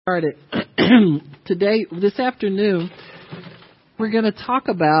Started this afternoon, we're going to talk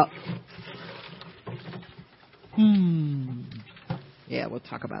about, we'll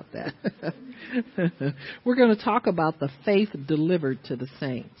talk about that. We're going to talk about the faith delivered to the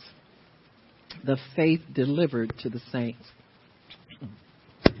saints. The faith delivered to the saints.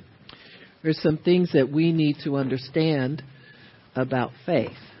 There's some things that we need to understand about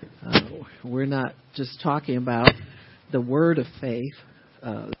faith. We're not just talking about the word of faith.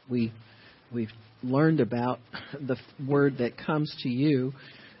 We've learned about the word that comes to you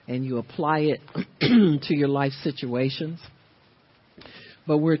and you apply it to your life situations.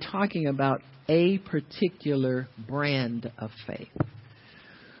 But we're talking about a particular brand of faith.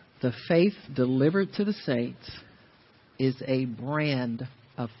 The faith delivered to the saints is a brand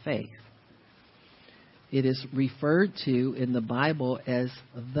of faith. It is referred to in the Bible as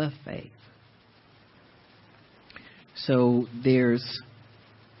the faith. So there's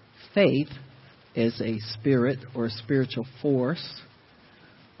faith as a spirit or spiritual force.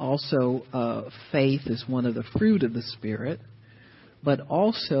 Also, faith is one of the fruit of the Spirit. But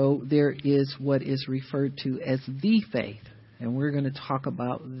also there is what is referred to as the faith. And we're going to talk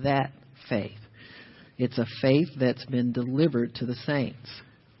about that faith. It's a faith that's been delivered to the saints.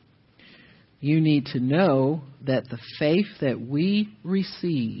 You need to know that the faith that we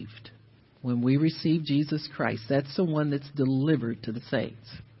received when we received Jesus Christ, that's the one that's delivered to the saints.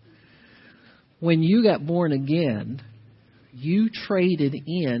 When you got born again, you traded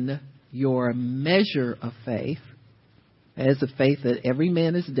in your measure of faith as the faith that every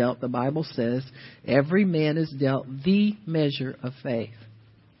man is dealt. The Bible says every man is dealt the measure of faith.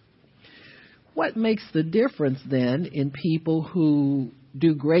 What makes the difference then in people who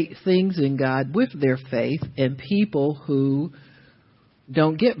do great things in God with their faith and people who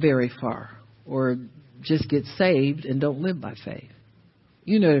don't get very far or just get saved and don't live by faith?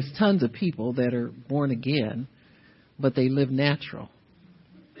 You know, there's tons of people that are born again, but they live natural.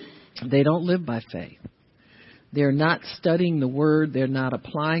 They don't live by faith. They're not studying the Word. They're not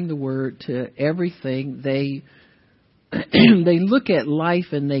applying the Word to everything. They look at life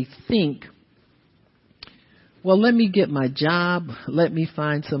and they think, well, let me get my job. Let me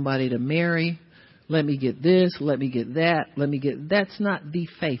find somebody to marry. Let me get this. Let me get that. That's not the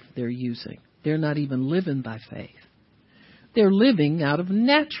faith they're using. They're not even living by faith. They're living out of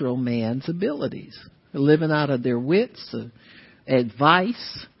natural man's abilities. They're living out of their wits,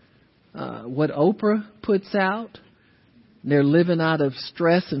 advice, what Oprah puts out. They're living out of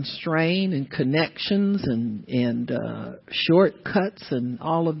stress and strain and connections and shortcuts and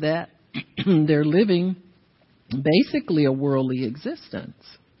all of that. They're living basically a worldly existence.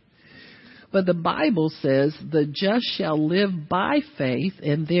 But the Bible says the just shall live by faith,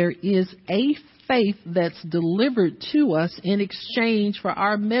 and there is a faith that's delivered to us in exchange for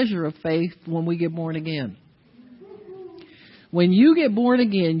our measure of faith when we get born again. When you get born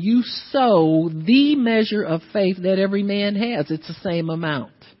again, you sow the measure of faith that every man has. It's the same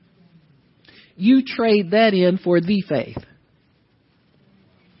amount. You trade that in for the faith.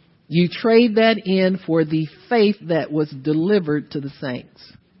 You trade that in for the faith that was delivered to the saints.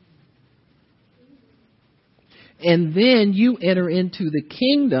 And then you enter into the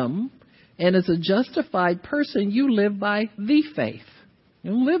kingdom, and as a justified person, you live by the faith.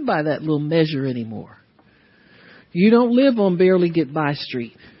 You don't live by that little measure anymore. You don't live on barely get by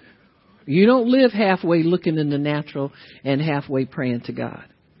street. You don't live halfway looking in the natural and halfway praying to God.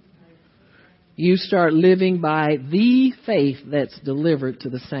 You start living by the faith that's delivered to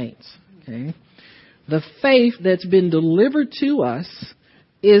the saints. Okay? The faith that's been delivered to us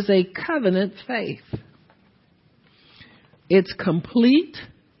is a covenant faith. It's complete.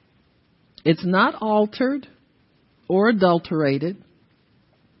 It's not altered or adulterated.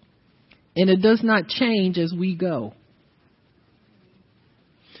 And it does not change as we go.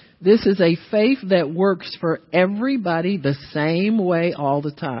 This is a faith that works for everybody the same way all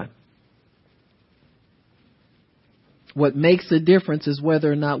the time. What makes the difference is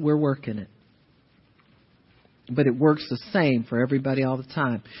whether or not we're working it. But it works the same for everybody all the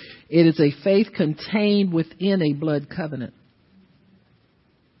time. It is a faith contained within a blood covenant.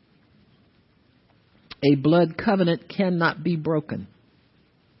 A blood covenant cannot be broken.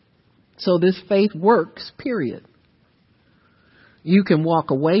 So this faith works, period. You can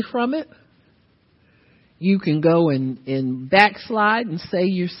walk away from it. You can go and backslide and say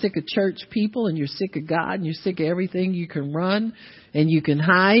you're sick of church people and you're sick of God and you're sick of everything. You can run and you can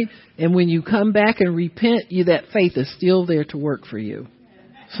hide. And when you come back and repent, that faith is still there to work for you.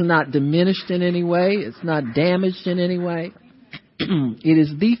 It's not diminished in any way. It's not damaged in any way. It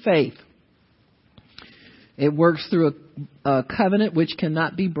is the faith. It works through a covenant which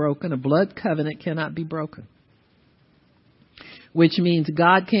cannot be broken. A blood covenant cannot be broken. Which means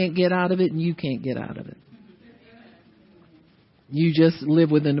God can't get out of it and you can't get out of it. You just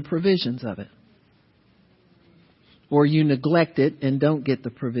live within the provisions of it. Or you neglect it and don't get the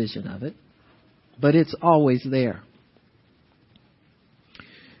provision of it. But it's always there.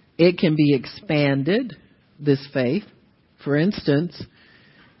 It can be expanded, this faith. For instance,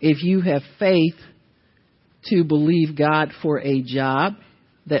 if you have faith to believe God for a job,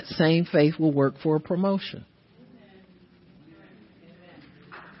 that same faith will work for a promotion.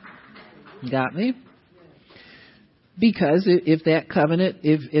 Got me? Because if that covenant,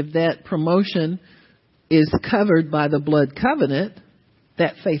 if that promotion is covered by the blood covenant,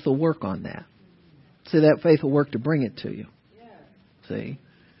 that faith will work on that. So that faith will work to bring it to you. See?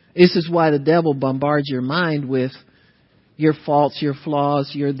 This is why the devil bombards your mind with your faults, your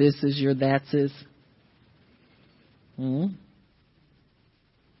flaws, your thises, your thatses. And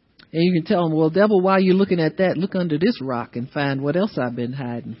you can tell him, well, devil, why are you looking at that? Look under this rock and find what else I've been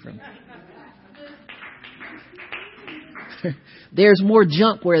hiding from. There's more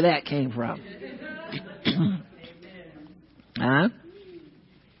junk where that came from. Huh?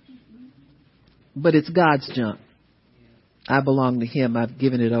 But it's God's junk. I belong to Him. I've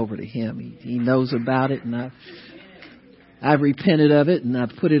given it over to Him. He knows about it, and I've repented of it, and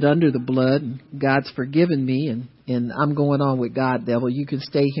I've put it under the blood, and God's forgiven me, and I'm going on with God, devil. You can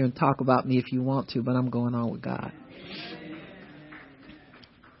stay here and talk about me if you want to, but I'm going on with God.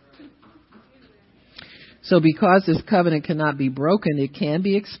 So because this covenant cannot be broken, it can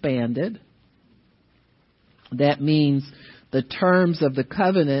be expanded. That means the terms of the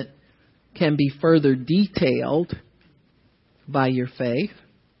covenant can be further detailed by your faith.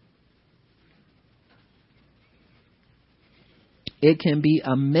 It can be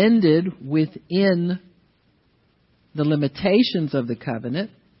amended within the limitations of the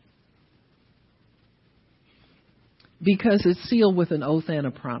covenant because it's sealed with an oath and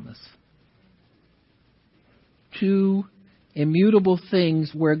a promise. Two immutable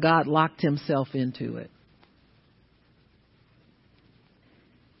things where God locked Himself into it.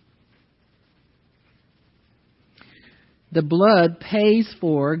 The blood pays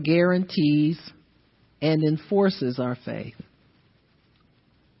for, guarantees, and enforces our faith.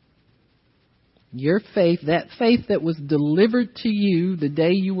 Your faith, that faith that was delivered to you the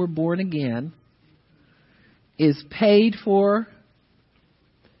day you were born again, is paid for,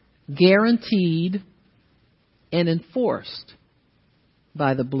 guaranteed, and enforced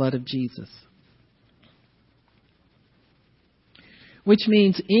by the blood of Jesus. Which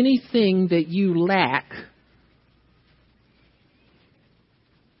means anything that you lack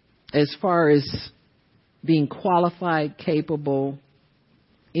as far as being qualified, capable,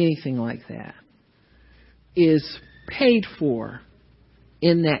 anything like that, is paid for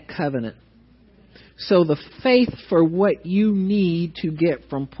in that covenant. So the faith for what you need to get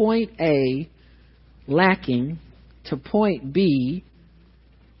from point A, lacking, to point B,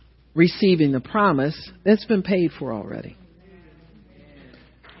 receiving the promise, that's been paid for already.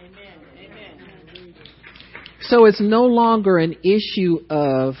 So it's no longer an issue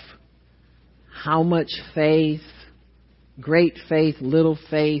of how much faith, great faith, little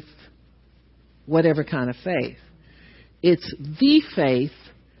faith, whatever kind of faith. It's the faith,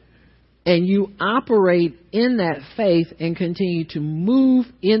 and you operate in that faith and continue to move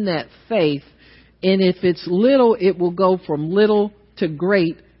in that faith. And if it's little, it will go from little to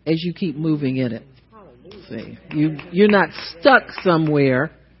great as you keep moving in it. See, you're not stuck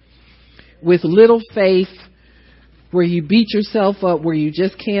somewhere with little faith where you beat yourself up, where you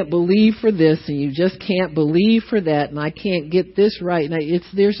just can't believe for this and you just can't believe for that, and I can't get this right. And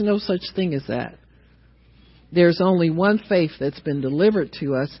there's no such thing as that. There's only one faith that's been delivered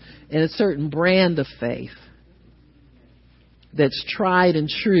to us, and a certain brand of faith that's tried and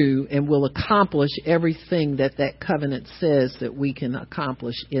true and will accomplish everything that covenant says that we can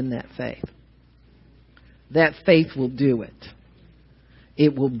accomplish in that faith. That faith will do it.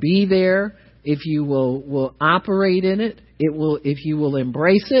 It will be there if you will operate in it. It will, if you will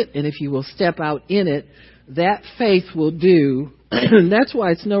embrace it, and if you will step out in it, that faith will do. That's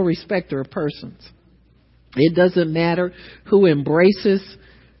why it's no respecter of persons. It doesn't matter who embraces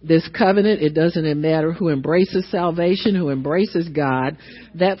this covenant. It doesn't matter who embraces salvation, who embraces God.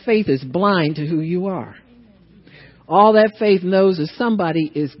 That faith is blind to who you are. All that faith knows is somebody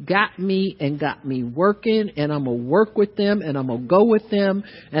has got me and got me working, and I'm going to work with them, and I'm going to go with them,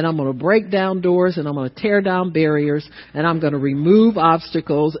 and I'm going to break down doors, and I'm going to tear down barriers, and I'm going to remove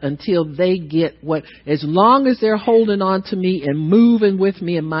obstacles until they get what, as long as they're holding on to me and moving with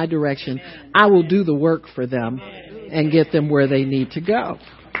me in my direction, I will do the work for them and get them where they need to go.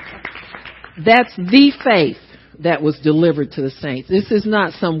 That's the faith that was delivered to the saints. This is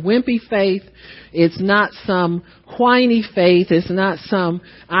not some wimpy faith. It's not some whiny faith. It's not some,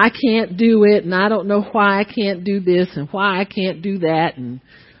 I can't do it, and I don't know why I can't do this, and why I can't do that, and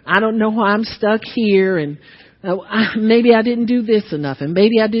I don't know why I'm stuck here, and maybe I didn't do this enough, and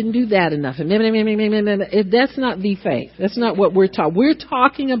maybe I didn't do that enough, and that's not the faith. That's not what we're talking. We're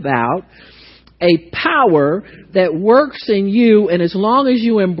talking about a power that works in you, and as long as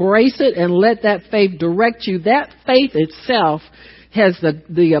you embrace it and let that faith direct you, that faith itself has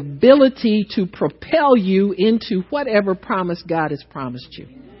the ability to propel you into whatever promise God has promised you.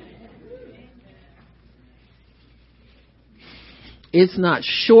 It's not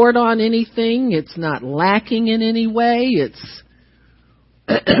short on anything. It's not lacking in any way. It's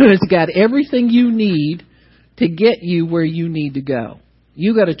got everything you need to get you where you need to go.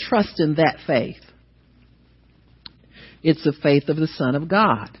 You got to trust in that faith. It's the faith of the Son of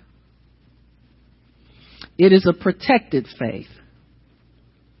God. It is a protected faith.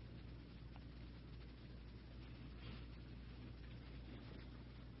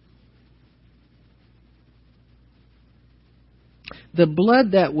 The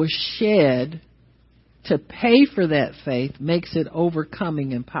blood that was shed to pay for that faith makes it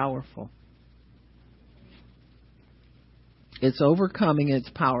overcoming and powerful. It's overcoming, it's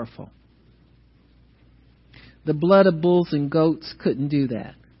powerful. The blood of bulls and goats couldn't do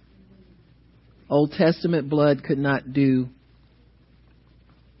that. Old Testament blood could not do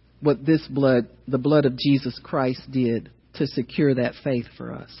what this blood, the blood of Jesus Christ, did to secure that faith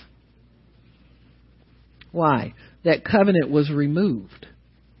for us. Why? That covenant was removed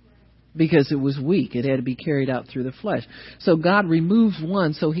because it was weak. It had to be carried out through the flesh. So God removes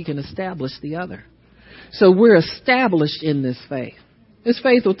one so he can establish the other. So we're established in this faith. This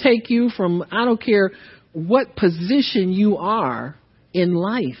faith will take you from, I don't care what position you are in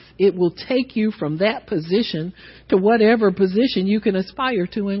life. It will take you from that position to whatever position you can aspire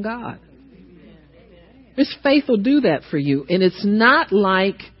to in God. This faith will do that for you. And it's not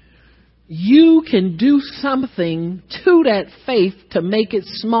like you can do something to that faith to make it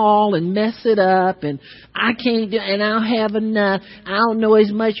small and mess it up, and I can't do, and I don't have enough. I don't know as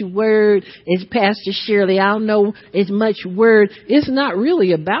much word as Pastor Shirley. I don't know as much word. It's not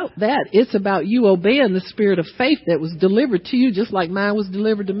really about that. It's about you obeying the spirit of faith that was delivered to you, just like mine was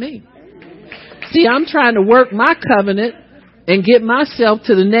delivered to me. See, I'm trying to work my covenant and get myself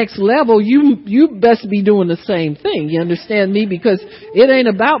to the next level. You best be doing the same thing. You understand me? Because it ain't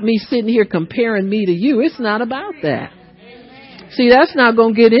about me sitting here comparing me to you. It's not about that. See, that's not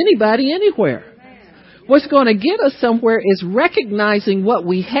going to get anybody anywhere. What's going to get us somewhere is recognizing what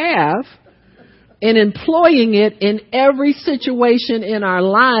we have and employing it in every situation in our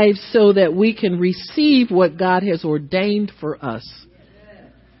lives so that we can receive what God has ordained for us.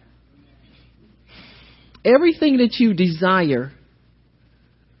 Everything that you desire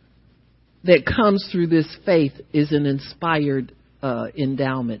that comes through this faith is an inspired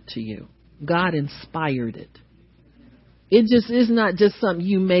endowment to you. God inspired it. It just is not just something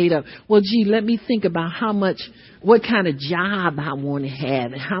you made up. Well, gee, let me think about what kind of job I want to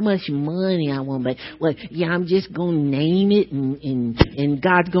have and how much money I want to make. Well, yeah, I'm just going to name it and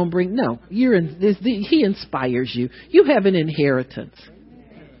God's going to bring. No, He inspires you. You have an inheritance.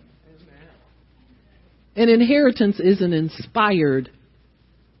 An inheritance is an inspired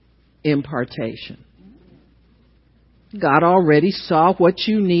impartation. God already saw what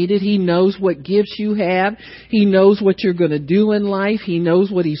you needed. He knows what gifts you have. He knows what you're going to do in life. He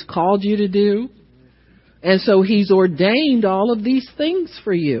knows what He's called you to do. And so He's ordained all of these things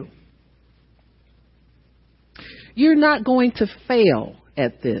for you. You're not going to fail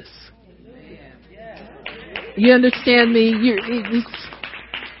at this. You understand me?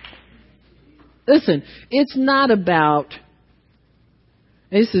 Listen, it's not about,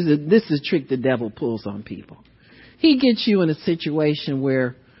 this is a trick the devil pulls on people. He gets you in a situation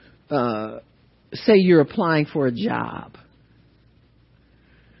where, say you're applying for a job.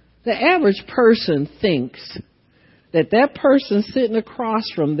 The average person thinks that person sitting across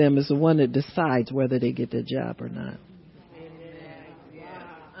from them is the one that decides whether they get the job or not.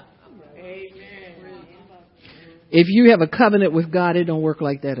 If you have a covenant with God, it don't work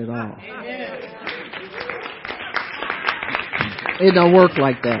like that at all. It don't work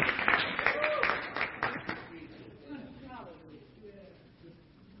like that.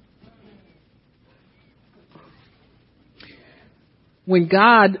 When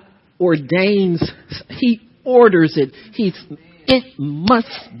God ordains, He orders it. It must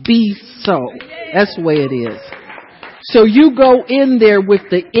be so. That's the way it is. So you go in there with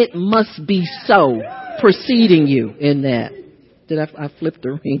the it must be so preceding you in that. Did I flip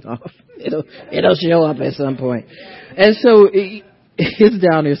the ring off? It'll show up at some point. And so it's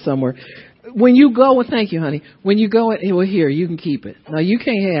down there somewhere. When you go, thank you, honey. When you go, well, here, you can keep it. No, you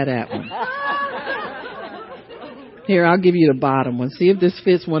can't have that one. Here, I'll give you the bottom one. See if this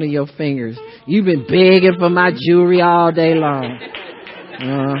fits one of your fingers. You've been begging for my jewelry all day long.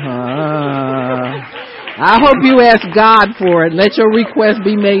 I hope you ask God for it. Let your request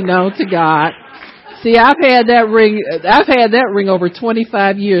be made known to God. See, I've had that ring over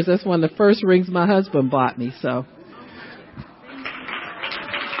 25 years. That's one of the first rings my husband bought me, so.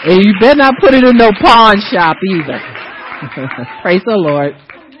 And you better not put it in no pawn shop either. Praise the Lord.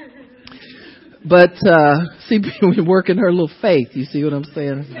 But, see, we're working her little faith. You see what I'm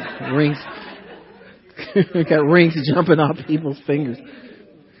saying? Rings. Got rings jumping off people's fingers.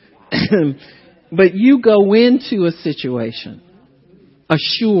 But you go into a situation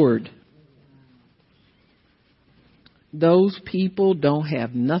assured. Those people don't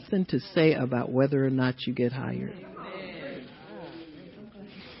have nothing to say about whether or not you get hired.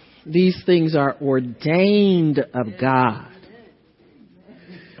 These things are ordained of God.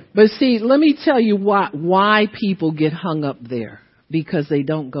 But see, let me tell you why people get hung up there. Because they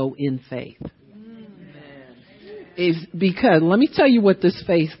don't go in faith. It's because, let me tell you what this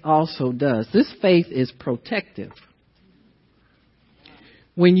faith also does. This faith is protective.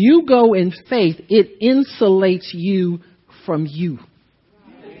 When you go in faith, it insulates you from you.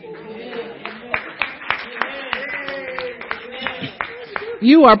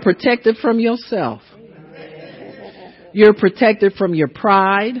 You are protected from yourself. You're protected from your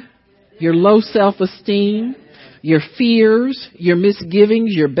pride, your low self-esteem, your fears, your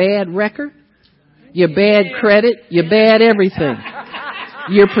misgivings, your bad record, your bad credit, your bad everything.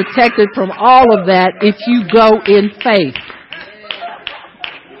 You're protected from all of that if you go in faith.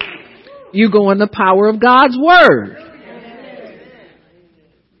 You go in the power of God's word.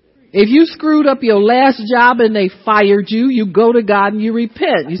 If you screwed up your last job and they fired you, you go to God and you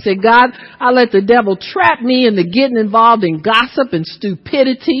repent. You say, God, I let the devil trap me into getting involved in gossip and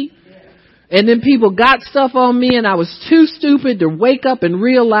stupidity. And then people got stuff on me and I was too stupid to wake up and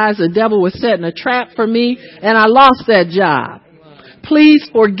realize the devil was setting a trap for me and I lost that job. Please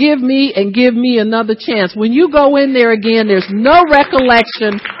forgive me and give me another chance. When you go in there again, there's no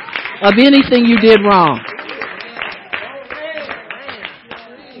recollection of anything you did wrong.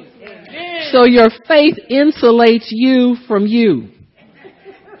 So your faith insulates you from you.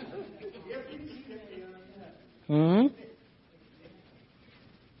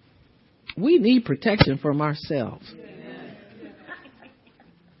 We need protection from ourselves.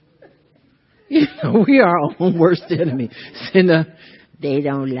 You know, we are our own worst enemy. They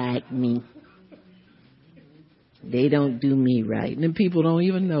don't like me. They don't do me right. And then people don't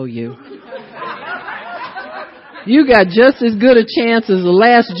even know you. You got just as good a chance as the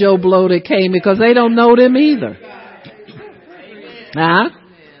last Joe Blow that came because they don't know them either. Huh?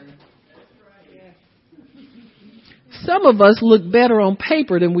 Some of us look better on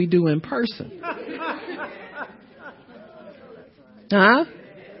paper than we do in person. Huh?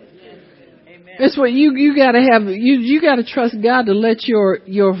 That's what you got to have. You got to trust God to let your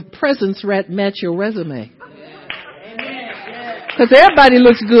presence match your resume. Because everybody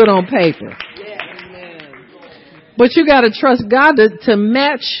looks good on paper. But you got to trust God to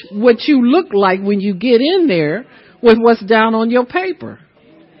match what you look like when you get in there with what's down on your paper.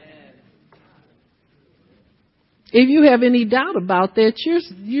 If you have any doubt about that,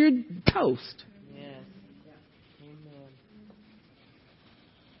 you're toast.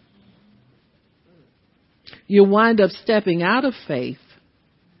 You'll wind up stepping out of faith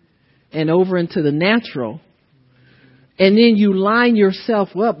and over into the natural. And then you line yourself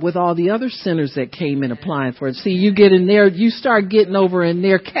up with all the other sinners that came in applying for it. See, you get in there, you start getting over in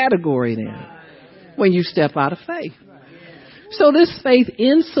their category then when you step out of faith. So this faith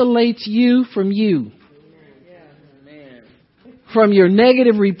insulates you from you. From your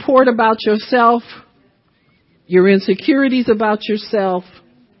negative report about yourself, your insecurities about yourself,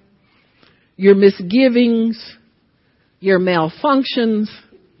 your misgivings, your malfunctions,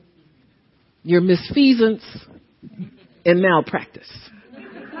 your misfeasance, and malpractice.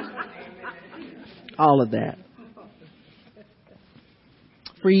 All of that.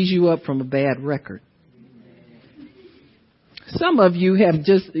 Frees you up from a bad record. Some of you have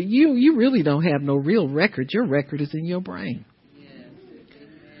just, you really don't have no real record. Your record is in your brain.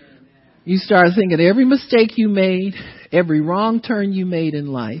 You start thinking every mistake you made, every wrong turn you made in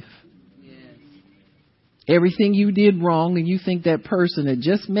life, everything you did wrong, and you think that person that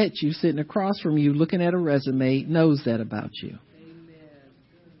just met you sitting across from you looking at a resume knows that about you.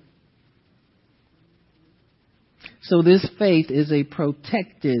 So this faith is a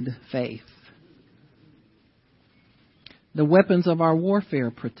protected faith. The weapons of our warfare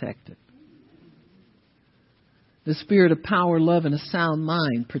are protected. The spirit of power, love, and a sound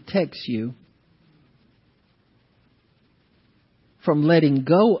mind protects you from letting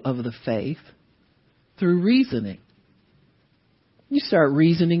go of the faith through reasoning. You start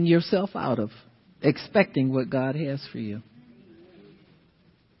reasoning yourself out of expecting what God has for you.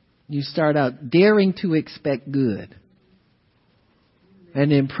 You start out daring to expect good.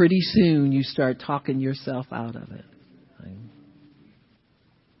 And then pretty soon you start talking yourself out of it.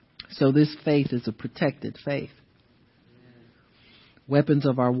 So this faith is a protected faith. Weapons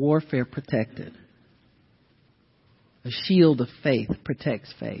of our warfare protected. A shield of faith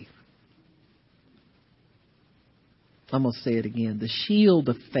protects faith. I'm going to say it again. The shield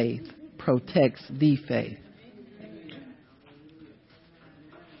of faith protects the faith.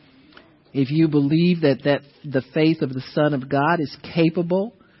 If you believe that the faith of the Son of God is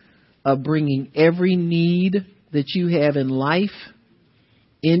capable of bringing every need that you have in life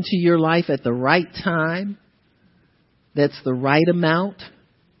into your life at the right time, that's the right amount,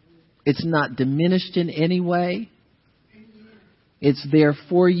 it's not diminished in any way, it's there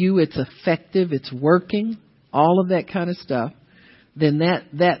for you, it's effective, it's working, all of that kind of stuff, then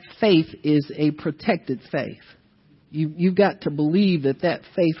that faith is a protected faith. You've got to believe that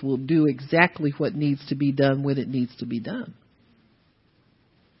faith will do exactly what needs to be done when it needs to be done.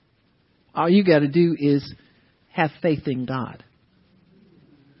 All you got to do is have faith in God.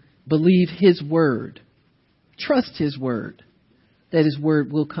 Believe His word. Trust His word, that His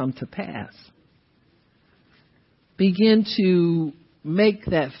word will come to pass. Begin to make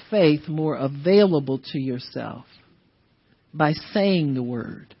that faith more available to yourself by saying the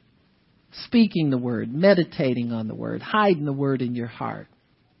word, speaking the word, meditating on the word, hiding the word in your heart.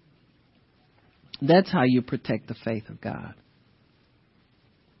 That's how you protect the faith of God.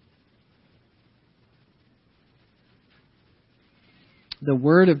 The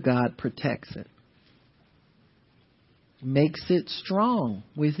word of God protects it, makes it strong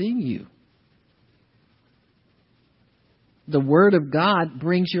within you. The word of God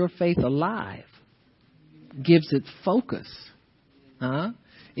brings your faith alive, gives it focus.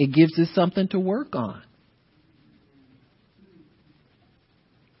 It gives it something to work on.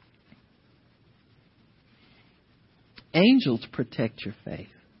 Angels protect your faith.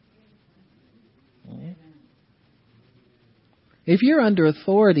 If you're under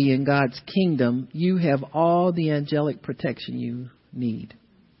authority in God's kingdom, you have all the angelic protection you need.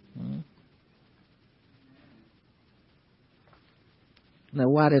 Now,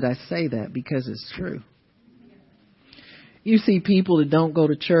 why did I say that? Because it's true. You see people that don't go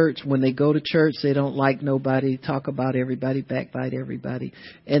to church. When they go to church, they don't like nobody, talk about everybody, backbite everybody.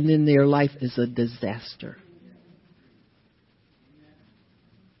 And then their life is a disaster.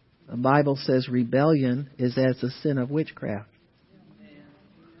 The Bible says rebellion is as the sin of witchcraft.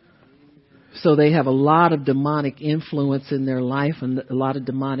 So they have a lot of demonic influence in their life and a lot of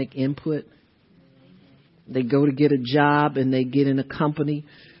demonic input. They go to get a job and they get in a company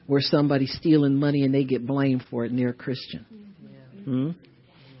where somebody's stealing money and they get blamed for it and they're a Christian.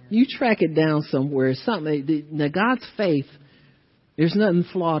 You track it down somewhere. Now, God's faith, there's nothing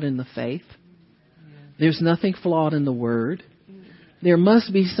flawed in the faith. There's nothing flawed in the word. There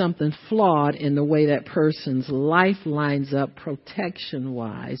must be something flawed in the way that person's life lines up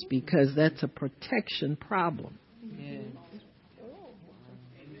protection-wise, because that's a protection problem.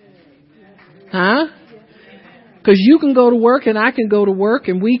 Because you can go to work and I can go to work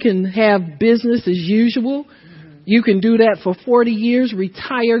and we can have business as usual. You can do that for 40 years,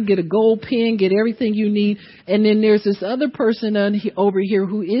 retire, get a gold pin, get everything you need. And then there's this other person over here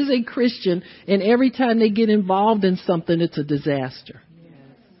who is a Christian, and every time they get involved in something, it's a disaster.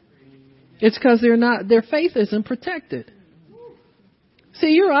 It's because their faith isn't protected.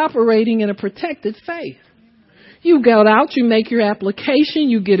 See, you're operating in a protected faith. You go out, you make your application,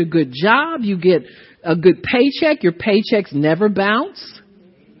 you get a good job, you get a good paycheck. Your paychecks never bounce.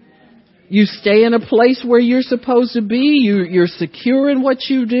 You stay in a place where you're supposed to be. You're secure in what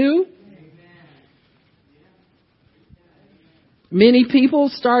you do. Many people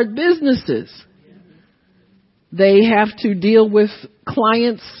start businesses. They have to deal with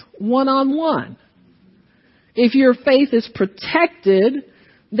clients one-on-one. If your faith is protected,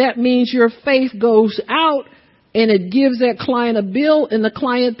 that means your faith goes out and it gives that client a bill and the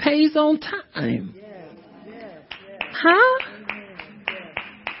client pays on time.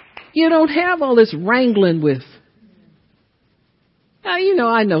 You don't have all this wrangling with.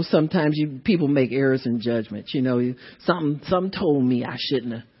 I know sometimes people make errors in judgment. Something told me I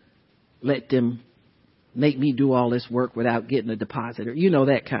shouldn't have let them make me do all this work without getting a deposit, or,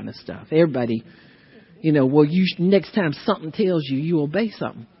 that kind of stuff. Everybody, well, next time something tells you, you obey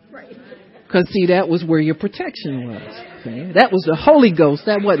something. Right. Because, see, that was where your protection was. See? That was the Holy Ghost.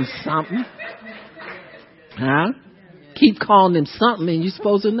 That wasn't something. Huh? Keep calling him something and you're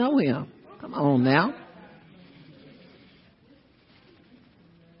supposed to know him. Come on now.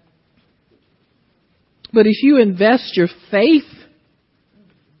 But if you invest your faith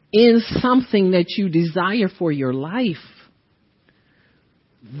in something that you desire for your life,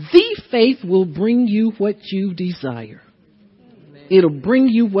 the faith will bring you what you desire. It'll bring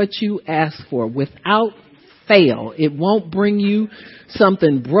you what you ask for without fail. It won't bring you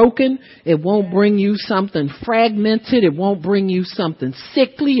something broken. It won't bring you something fragmented. It won't bring you something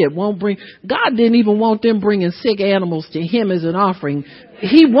sickly. God didn't even want them bringing sick animals to him as an offering.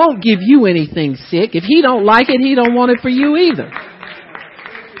 He won't give you anything sick. If he don't like it, he don't want it for you either.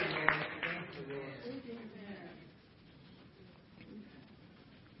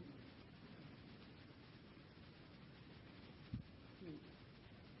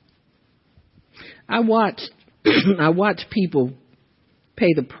 I watch people pay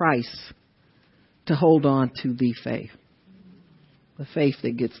the price to hold on to the faith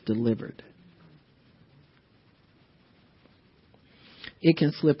that gets delivered. It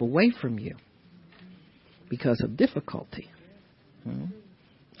can slip away from you because of difficulty.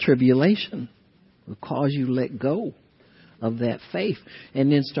 Tribulation will cause you to let go of that faith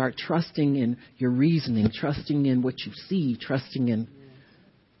and then start trusting in your reasoning, trusting in what you see, trusting in...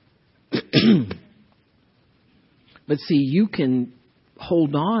 But see, you can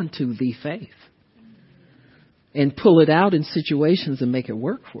hold on to the faith and pull it out in situations and make it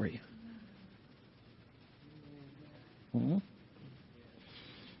work for you.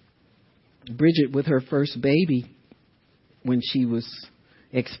 Bridget, with her first baby, when she was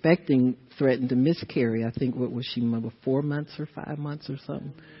expecting, threatened to miscarry. I think, 4 months or 5 months or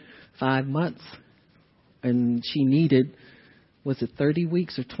something? 5 months. And she needed, was it 30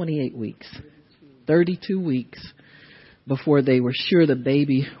 weeks or 28 weeks? 32 weeks before they were sure the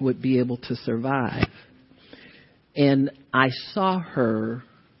baby would be able to survive. And I saw her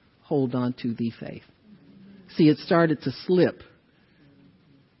hold on to the faith. See, it started to slip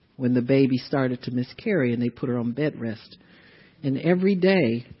when the baby started to miscarry and they put her on bed rest. And every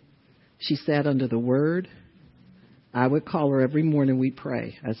day she sat under the word. I would call her every morning. We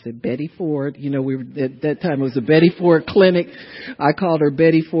pray. I said, Betty Ford. We were at that time. It was a Betty Ford clinic. I called her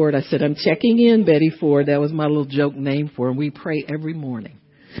Betty Ford. I said, I'm checking in, Betty Ford. That was my little joke name for her. And we pray every morning.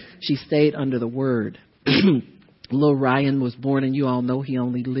 She stayed under the word. Little Ryan was born, and you all know he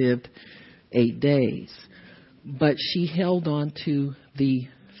only lived 8 days. But she held on to the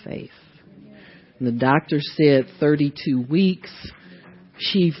faith. And the doctor said 32 weeks.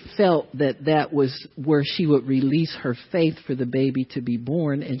 She felt that was where she would release her faith for the baby to be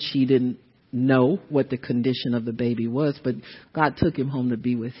born, and she didn't know what the condition of the baby was, but God took him home to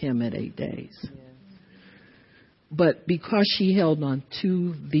be with him at 8 days. Yes. But because she held on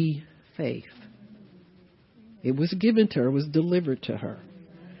to the faith, it was given to her, it was delivered to her.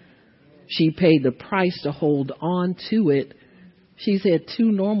 She paid the price to hold on to it. She's had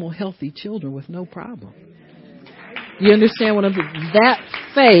 2 normal, healthy children with no problem. You understand what I'm saying? That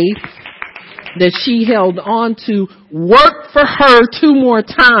faith that she held on to worked for her 2 more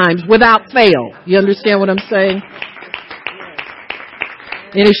times without fail. You understand what I'm saying?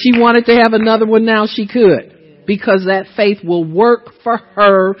 And if she wanted to have another one now, she could. Because that faith will work for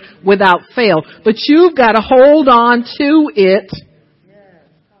her without fail. But you've got to hold on to it.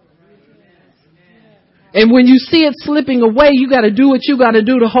 And when you see it slipping away, you got to do what you got to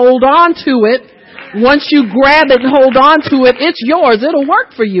do to hold on to it. Once you grab it and hold on to it, it's yours. It'll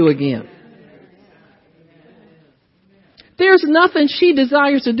work for you again. There's nothing she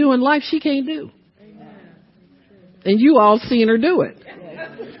desires to do in life she can't do. And you all seen her do it.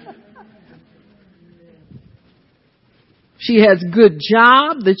 She has a good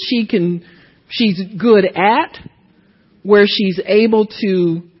job that she's good at, where she's able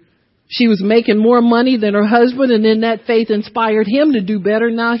to. She was making more money than her husband, and then that faith inspired him to do better.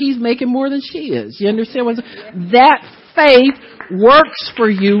 Now he's making more than she is. You understand what I'm saying? That faith works for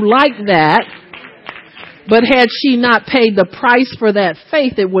you like that. But had she not paid the price for that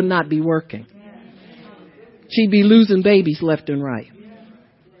faith, it would not be working. She'd be losing babies left and right.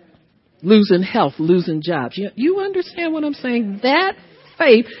 Losing health, losing jobs. You understand what I'm saying? That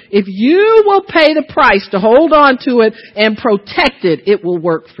faith, if you will pay the price to hold on to it and protect it, it will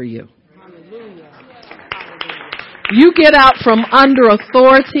work for you. You get out from under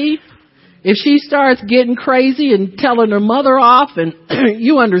authority. If she starts getting crazy and telling her mother off, and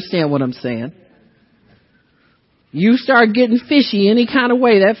you understand what I'm saying. You start getting fishy any kind of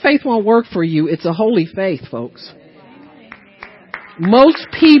way, that faith won't work for you. It's a holy faith, folks. Most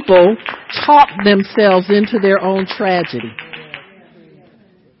people talk themselves into their own tragedy.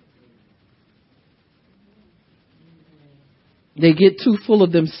 They get too full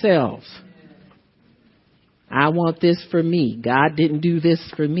of themselves. I want this for me. God didn't do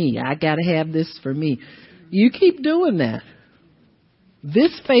this for me. I got to have this for me. You keep doing that.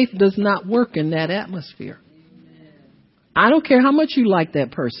 This faith does not work in that atmosphere. I don't care how much you like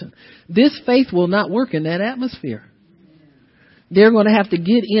that person. This faith will not work in that atmosphere. They're going to have to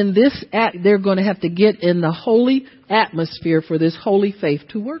get in they're going to have to get in the holy atmosphere for this holy faith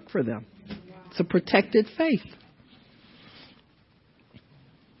to work for them. It's a protected faith.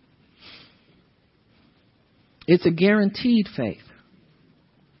 It's a guaranteed faith.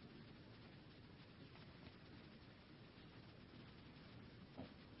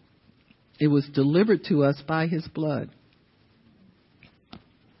 It was delivered to us by His blood.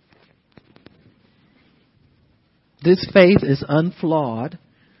 This faith is unflawed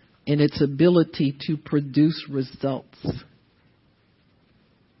in its ability to produce results.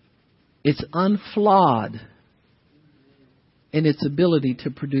 It's unflawed in its ability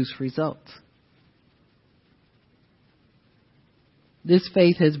to produce results. This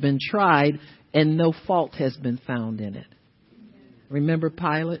faith has been tried and no fault has been found in it. Remember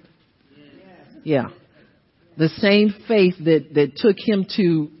Pilate? Yeah. The same faith that took him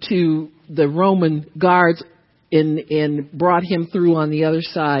to the Roman guards and brought him through on the other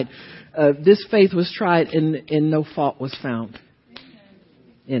side. This faith was tried and no fault was found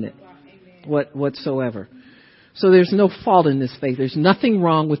in it whatsoever. So there's no fault in this faith. There's nothing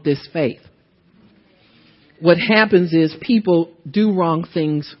wrong with this faith. What happens is people do wrong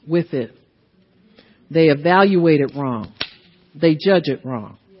things with it. They evaluate it wrong. They judge it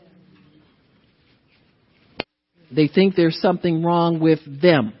wrong. They think there's something wrong with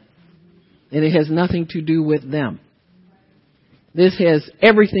them. And it has nothing to do with them. This has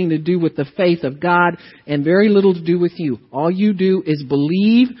everything to do with the faith of God and very little to do with you. All you do is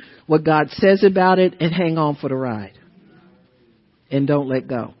believe what God says about it and hang on for the ride. And don't let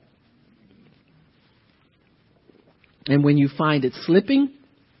go. And when you find it slipping,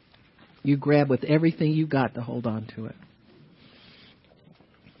 you grab with everything you got to hold on to it.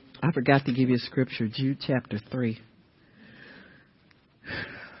 I forgot to give you a scripture, Jude chapter 3.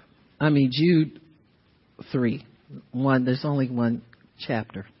 Jude 3. There's only one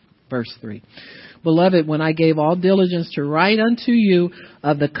chapter, verse 3. Beloved, when I gave all diligence to write unto you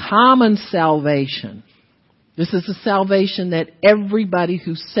of the common salvation. This is the salvation that everybody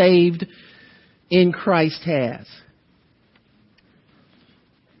who's saved in Christ has.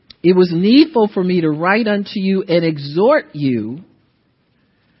 It was needful for me to write unto you and exhort you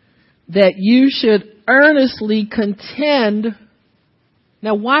that you should earnestly contend.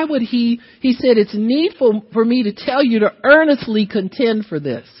 Now, why would he said it's needful for me to tell you to earnestly contend for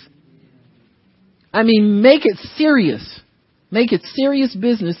this. Make it serious. Make it serious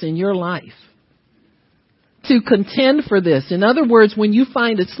business in your life. To contend for this. In other words, when you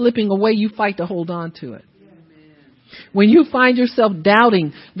find it slipping away, you fight to hold on to it. When you find yourself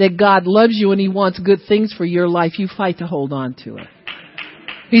doubting that God loves you and He wants good things for your life, you fight to hold on to it.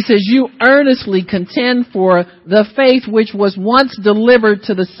 He says, you earnestly contend for the faith which was once delivered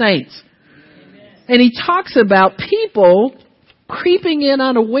to the saints. And he talks about people creeping in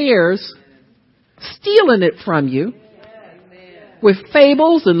unawares, stealing it from you with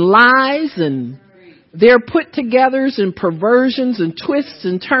fables and lies, and their put-togethers and perversions and twists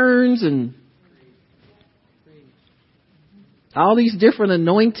and turns and all these different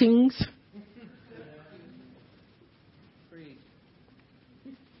anointings.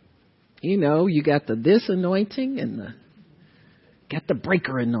 You got this anointing and got the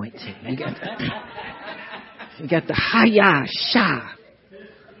breaker anointing. You got the Haya Shah.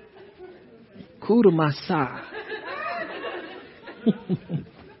 Kudamasa.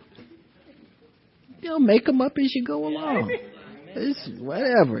 Make them up as you go along. It's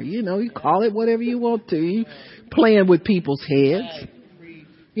whatever, you call it whatever you want to. You playing with people's heads.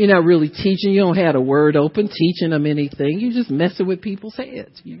 You're not really teaching. You don't have a word open, teaching them anything. You're just messing with people's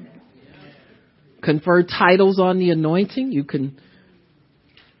heads. You confer titles on the anointing.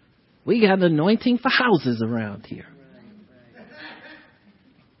 We got an anointing for houses around here.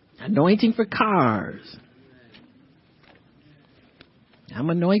 Anointing for cars. I'm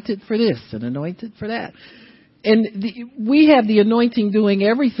anointed for this and anointed for that. And we have the anointing doing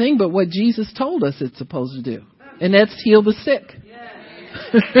everything but what Jesus told us it's supposed to do. And that's heal the sick.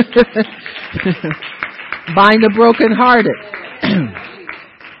 Bind the brokenhearted.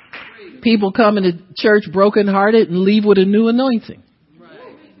 People come into church brokenhearted and leave with a new anointing.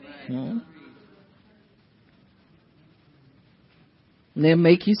 Hmm? And they'll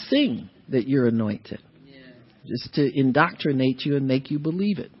make you sing that you're anointed. Just to indoctrinate you and make you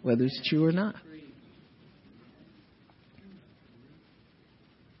believe it, whether it's true or not.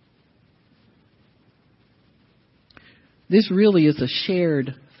 This really is a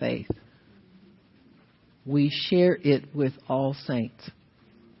shared faith. We share it with all saints.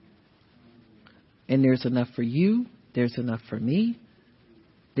 And there's enough for you. There's enough for me.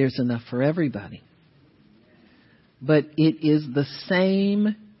 There's enough for everybody. But it is the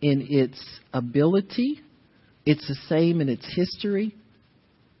same in its ability. It's the same in its history.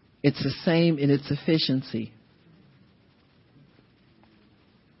 It's the same in its efficiency.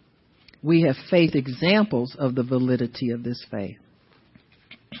 We have faith examples of the validity of this faith.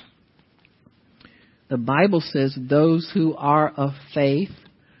 The Bible says those who are of faith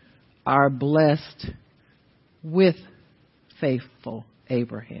are blessed with faithful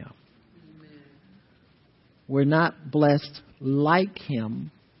Abraham. We're not blessed like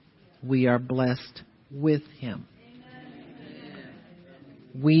him. We are blessed with him.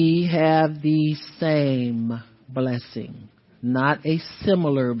 We have the same blessing. Not a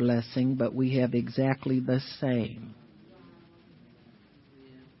similar blessing, but we have exactly the same.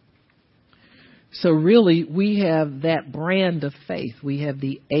 So really, we have that brand of faith. We have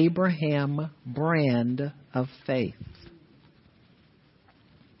the Abraham brand of faith.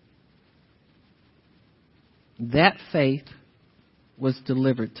 That faith was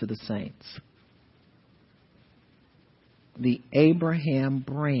delivered to the saints. The Abraham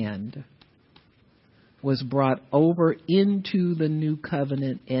brand was brought over into the new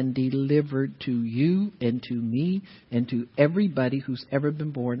covenant and delivered to you and to me and to everybody who's ever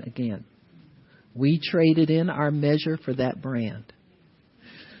been born again. We traded in our measure for that brand.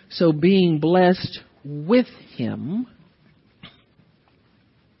 So being blessed with him,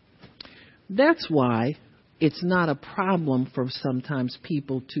 that's why it's not a problem for sometimes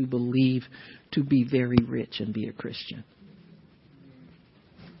people to believe to be very rich and be a Christian.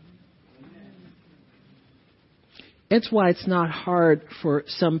 That's why it's not hard for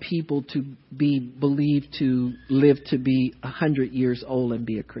some people to be believed to live to be 100 years old and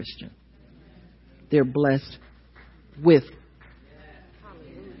be a Christian. They're blessed with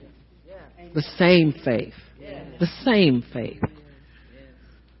the same faith. The same faith.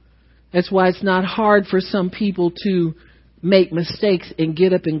 That's why it's not hard for some people to make mistakes and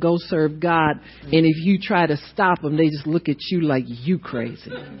get up and go serve God. And if you try to stop them, they just look at you like you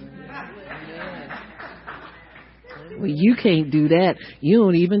crazy. Well, you can't do that. You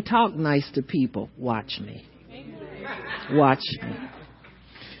don't even talk nice to people. Watch me. Watch me.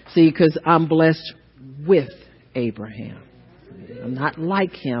 See, because I'm blessed with Abraham. I'm not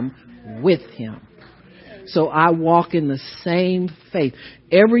like him, with him. So I walk in the same faith.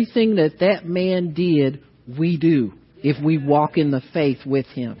 Everything that man did, we do if we walk in the faith with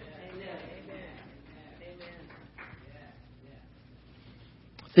him.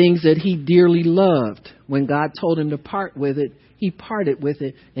 Things that he dearly loved. When God told him to part with it, he parted with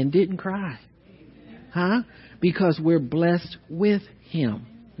it and didn't cry. Huh? Because we're blessed with him.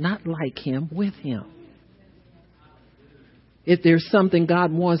 Not like him, with him. If there's something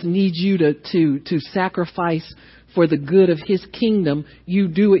God needs you to sacrifice for the good of his kingdom, you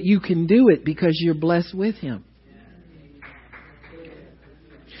do it. You can do it because you're blessed with him.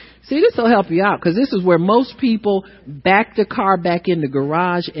 See, this will help you out because this is where most people back the car back in the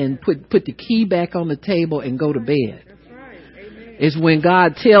garage and put the key back on the table and go to bed. It's when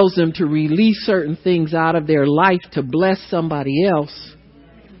God tells them to release certain things out of their life to bless somebody else.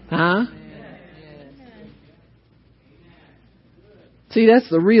 Huh? See, that's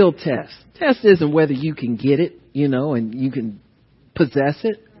the real test. Test isn't whether you can get it, and you can possess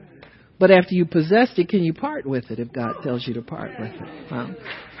it. But after you possess it, can you part with it if God tells you to part with it? Huh?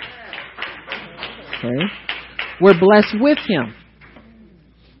 Okay. We're blessed with him.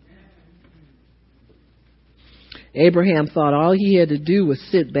 Abraham thought all he had to do was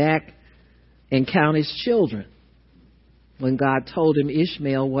sit back and count his children when God told him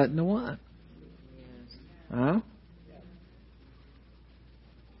Ishmael wasn't the one. Huh?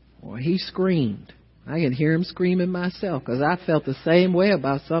 Well, he screamed. I can hear him screaming myself because I felt the same way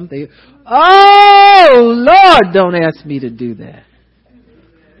about something. Oh, Lord, don't ask me to do that.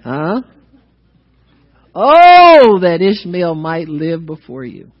 Huh? Oh, that Ishmael might live before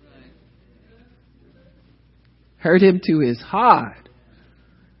you. Hurt him to his heart.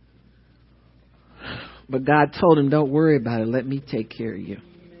 But God told him, don't worry about it. Let me take care of you.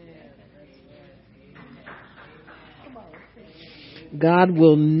 God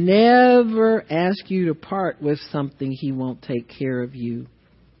will never ask you to part with something He won't take care of you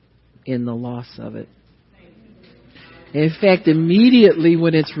in the loss of it. In fact, immediately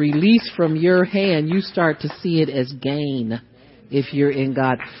when it's released from your hand, you start to see it as gain if you're in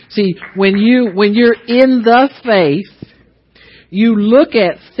God. See, when you're in the faith, you look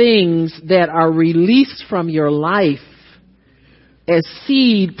at things that are released from your life as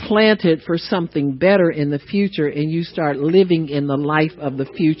seed planted for something better in the future, and you start living in the life of the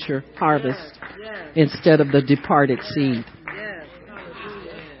future harvest instead of the departed seed.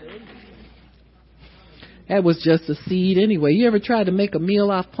 That was just a seed anyway. You ever tried to make a meal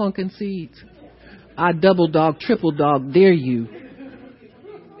off pumpkin seeds? I double dog, triple dog dare you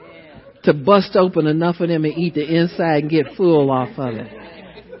to bust open enough of them and eat the inside and get full off of it.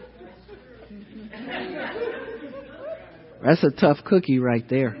 That's a tough cookie right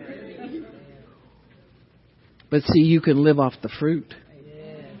there. But see, you can live off the fruit.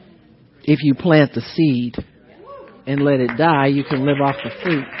 If you plant the seed and let it die, you can live off the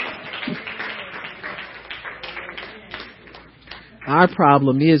fruit. Our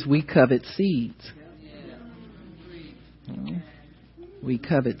problem is we covet seeds. We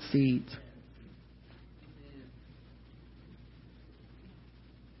covet seeds.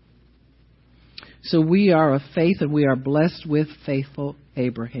 So we are of faith, and we are blessed with faithful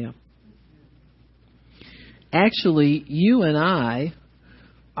Abraham. Actually, you and I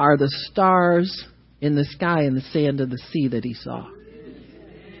are the stars in the sky and the sand of the sea that he saw.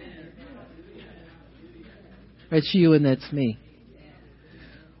 That's you and that's me.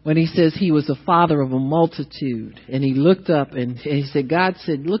 When he says he was the father of a multitude, and he looked up and he said, God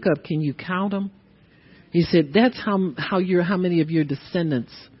said, look up, can you count them? He said, that's how many of your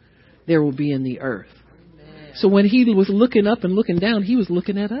descendants there will be in the earth. So when he was looking up and looking down, he was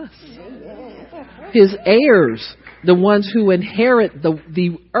looking at us. His heirs, the ones who inherit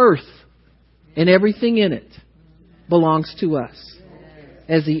the earth and everything in it, belongs to us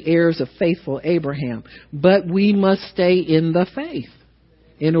as the heirs of faithful Abraham. But we must stay in the faith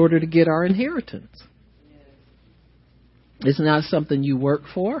in order to get our inheritance. It's not something you work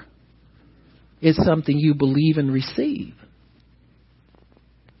for. It's something you believe and receive.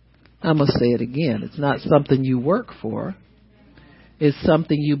 I must say it again. It's not something you work for. It's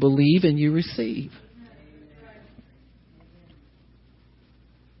something you believe and you receive.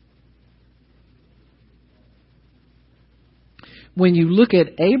 When you look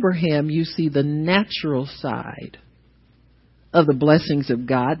at Abraham, you see the natural side of the blessings of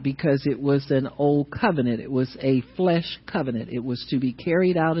God, because it was an old covenant. It was a flesh covenant. It was to be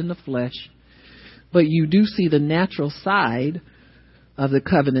carried out in the flesh. But you do see the natural side of the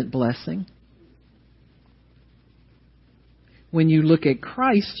covenant blessing. When you look at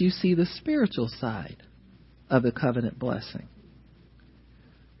Christ, you see the spiritual side of the covenant blessing,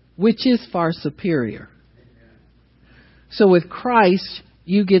 which is far superior. So with Christ,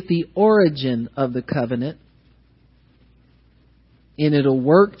 you get the origin of the covenant, and it'll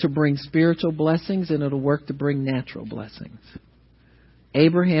work to bring spiritual blessings, and it'll work to bring natural blessings.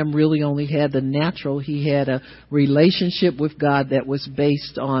 Abraham really only had the natural. He had a relationship with God that was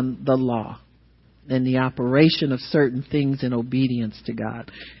based on the law and the operation of certain things in obedience to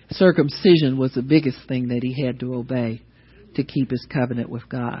God. Circumcision was the biggest thing that he had to obey to keep his covenant with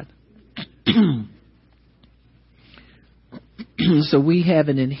God. So we have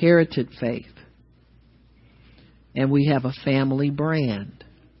an inherited faith. And we have a family brand,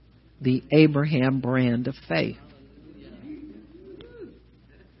 the Abraham brand of faith.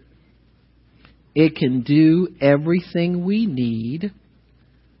 It can do everything we need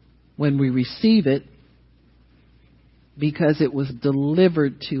when we receive it, because it was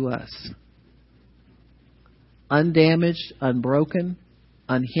delivered to us. Undamaged, unbroken,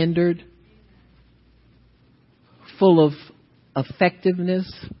 unhindered, full of effectiveness,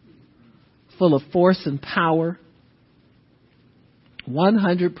 full of force and power.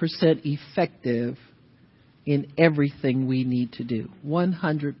 100% effective in everything we need to do.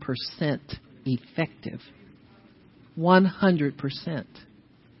 100% effective. 100%.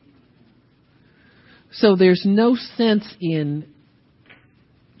 So there's no sense in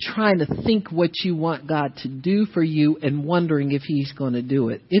trying to think what you want God to do for you and wondering if He's going to do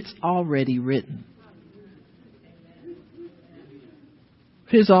it. It's already written.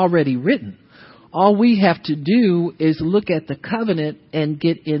 It's already written. All we have to do is look at the covenant and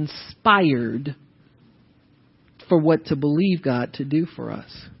get inspired for what to believe God to do for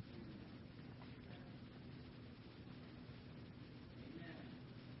us.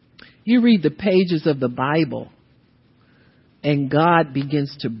 You read the pages of the Bible and God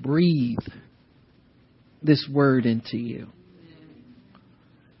begins to breathe this word into you.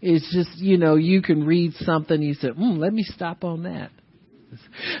 It's just, you can read something, you say, let me stop on that.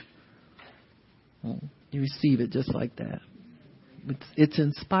 You receive it just like that. It's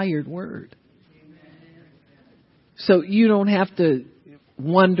inspired word. So you don't have to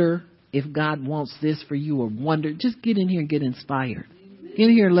wonder if God wants this for you or wonder. Just get in here and get inspired. Get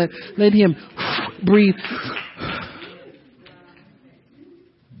in here and let him breathe.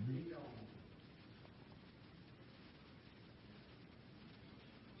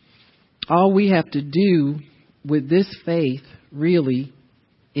 All we have to do with this faith really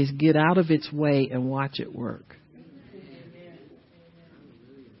is get out of its way and watch it work.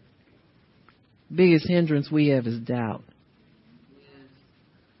 Biggest hindrance we have is doubt.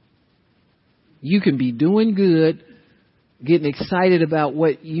 You can be doing good, getting excited about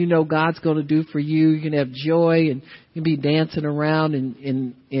what God's going to do for you. You can have joy and you can be dancing around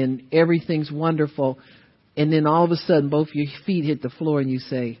and everything's wonderful. And then all of a sudden both your feet hit the floor and you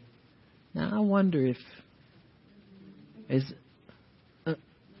say, now I wonder if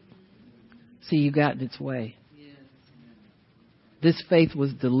you got in its way. This faith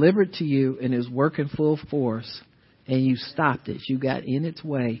was delivered to you and is working full force, and you stopped it. You got in its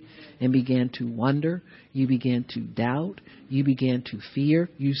way and began to wonder. You began to doubt. You began to fear.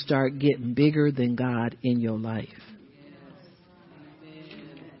 You start getting bigger than God in your life.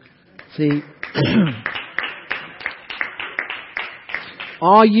 See,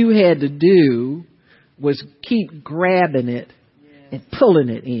 all you had to do was keep grabbing it and pulling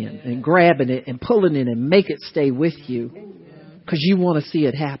it in and grabbing it and pulling it and make it stay with you because you want to see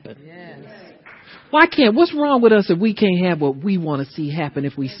it happen. What's wrong with us if we can't have what we want to see happen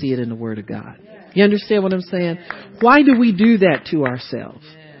if we see it in the Word of God? You understand what I'm saying? Why do we do that to ourselves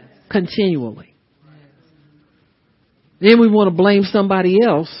continually? Then we want to blame somebody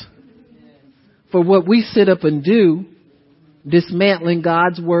else for what we sit up and do, dismantling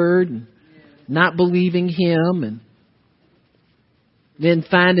God's Word and not believing Him, and then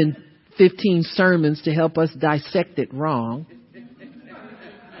finding 15 sermons to help us dissect it wrong.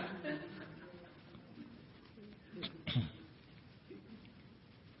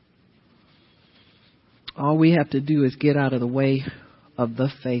 All we have to do is get out of the way of the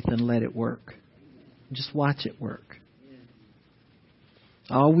faith and let it work. Just watch it work.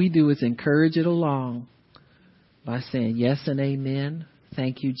 All we do is encourage it along by saying yes and amen.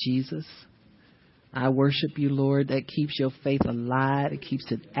 Thank you, Jesus. I worship you, Lord. That keeps your faith alive. It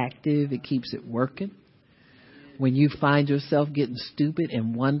keeps it active. It keeps it working. When you find yourself getting stupid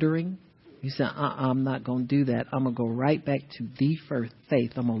and wondering, you say, I'm not going to do that. I'm going to go right back to the first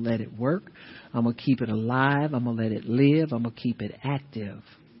faith. I'm going to let it work. I'm going to keep it alive. I'm going to let it live. I'm going to keep it active.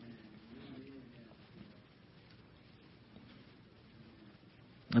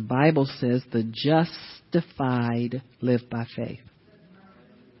 The Bible says the justified live by faith.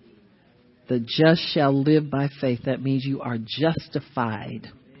 The just shall live by faith. That means you are justified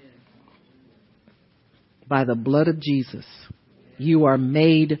by the blood of Jesus. You are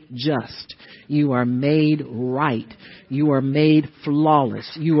made just. You are made right. You are made flawless.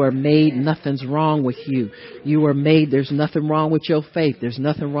 You are made, nothing's wrong with you. You are made, there's nothing wrong with your faith. There's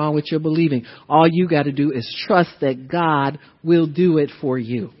nothing wrong with your believing. All you got to do is trust that God will do it for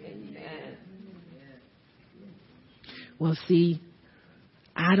you. Well, see,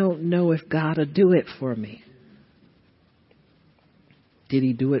 I don't know if God will do it for me. Did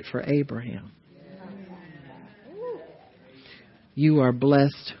He do it for Abraham? You are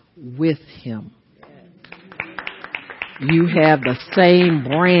blessed with him. You have the same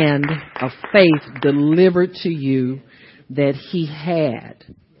brand of faith delivered to you that he had.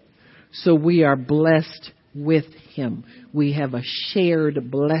 So we are blessed with him. We have a shared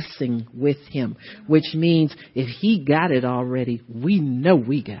blessing with him, which means if he got it already, we know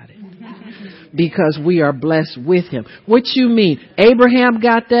we got it because we are blessed with him. What you mean? Abraham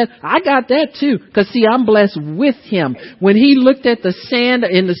got that? I got that too. Because see, I'm blessed with him. When he looked at the sand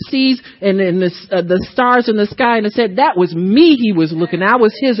and the seas and the stars in the sky and said, that was me he was looking. I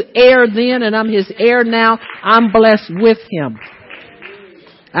was his heir then and I'm his heir now. I'm blessed with him.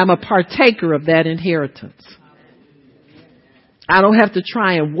 I'm a partaker of that inheritance. I don't have to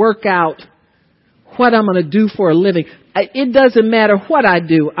try and work out what I'm going to do for a living. It doesn't matter what I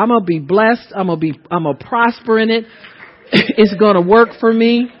do. I'm going to be blessed. I'm going to prosper in it. It's going to work for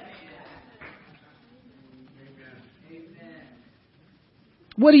me.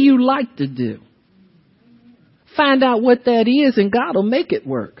 What do you like to do? Find out what that is and God will make it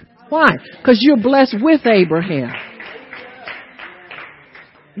work. Why? Because you're blessed with Abraham.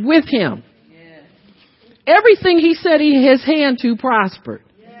 With him. Everything he said his hand to prospered.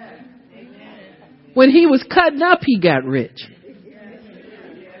 When he was cutting up, he got rich.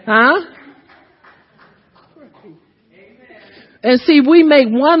 Huh? And see, we make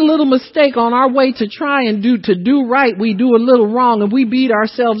one little mistake on our way to try and do right. We do a little wrong and we beat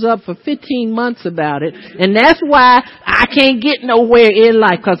ourselves up for 15 months about it. And that's why I can't get nowhere in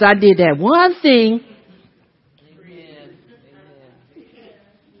life, because I did that one thing.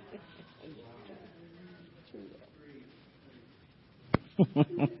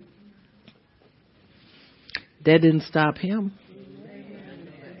 That didn't stop him.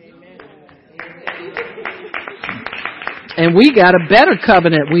 And we got a better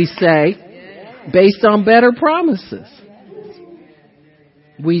covenant, we say, based on better promises.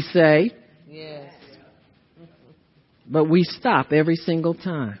 We say, but we stop every single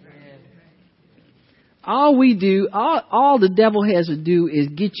time. All we do, all the devil has to do is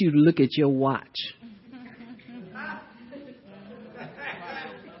get you to look at your watch.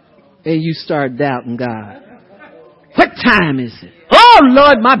 And you start doubting God. What time is it? Oh,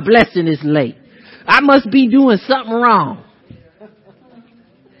 Lord, my blessing is late. I must be doing something wrong.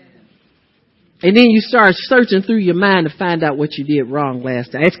 And then you start searching through your mind to find out what you did wrong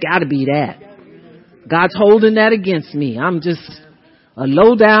last time. It's got to be that. God's holding that against me. I'm just a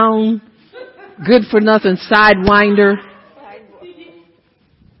low down, good for nothing sidewinder.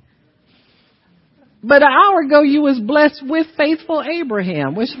 But an hour ago you was blessed with faithful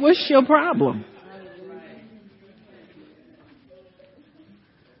Abraham. What's your problem?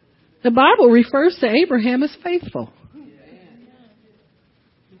 The Bible refers to Abraham as faithful.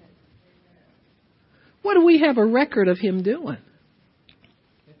 What do we have a record of him doing?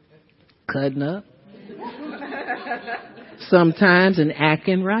 Cutting up. Sometimes, and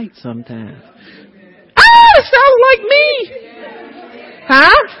acting right sometimes. It sounds like me.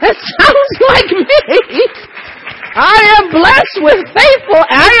 Huh? That sounds like me. I am blessed with faithful.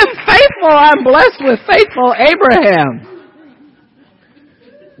 I am faithful. I'm blessed with faithful Abraham.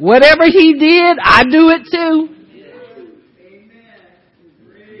 Whatever he did, I do it too.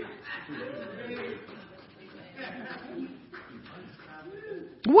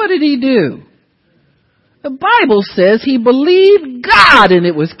 What did he do? The Bible says he believed God and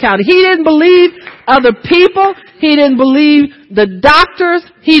it was counted. He didn't believe other people. He didn't believe the doctors.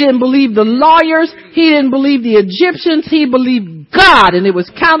 He didn't believe the lawyers. He didn't believe the Egyptians. He believed God and it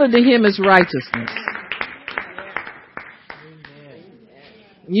was counted to him as righteousness.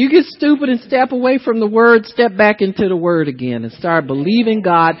 You get stupid and step away from the word, step back into the word again and start believing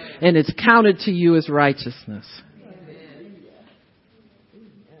God and it's counted to you as righteousness.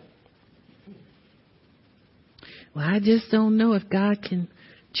 Well, I just don't know if God can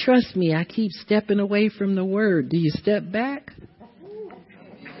trust me. I keep stepping away from the word. Do you step back?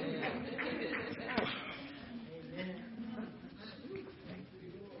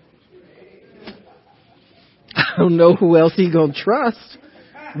 I don't know who else he gonna trust.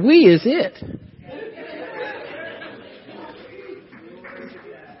 We is it.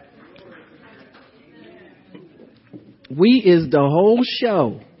 We is the whole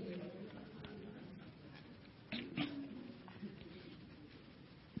show.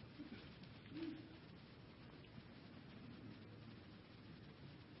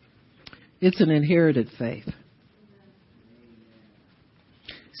 It's an inherited faith.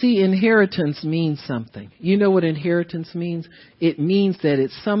 See, inheritance means something. You know what inheritance means? It means that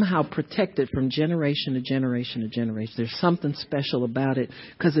it's somehow protected from generation to generation to generation. There's something special about it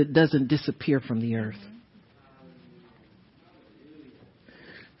because it doesn't disappear from the earth.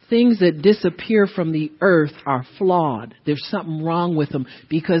 Things that disappear from the earth are flawed. There's something wrong with them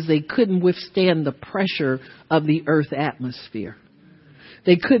because they couldn't withstand the pressure of the earth atmosphere.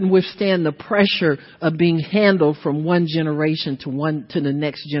 They couldn't withstand the pressure of being handled from one generation to the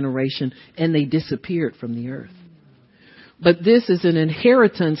next generation, and they disappeared from the earth. But this is an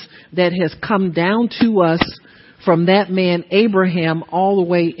inheritance that has come down to us from that man Abraham all the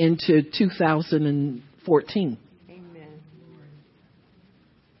way into 2014. Amen.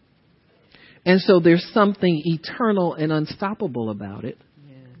 And so there's something eternal and unstoppable about it.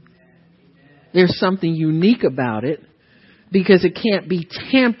 There's something unique about it. Because it can't be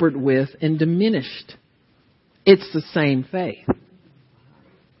tampered with and diminished. It's the same faith.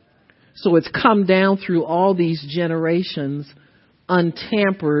 So it's come down through all these generations,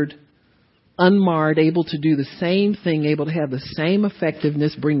 untampered, unmarred, able to do the same thing, able to have the same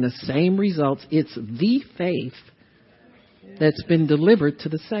effectiveness, bring the same results. It's the faith that's been delivered to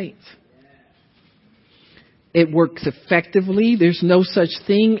the saints. It works effectively. There's no such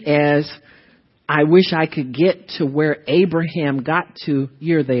thing as I wish I could get to where Abraham got to.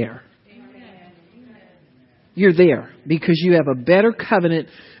 You're there. You're there because you have a better covenant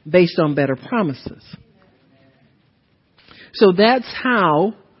based on better promises. So that's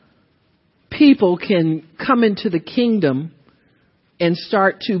how people can come into the kingdom and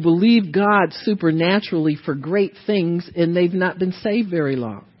start to believe God supernaturally for great things, and they've not been saved very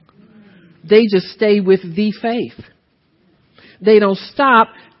long. They just stay with the faith. They don't stop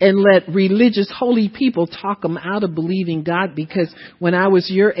and let religious, holy people talk them out of believing God, because when I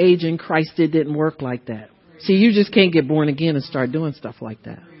was your age in Christ, it didn't work like that. See, you just can't get born again and start doing stuff like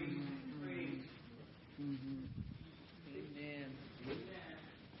that.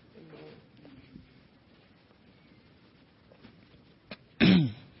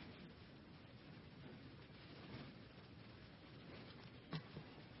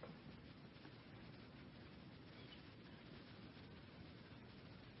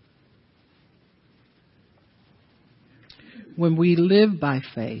 When we live by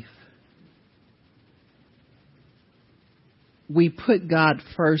faith, we put God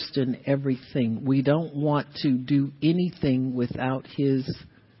first in everything. We don't want to do anything without His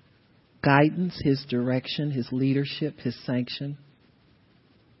guidance, His direction, His leadership, His sanction.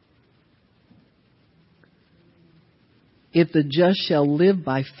 If the just shall live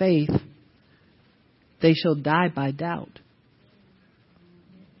by faith, they shall die by doubt.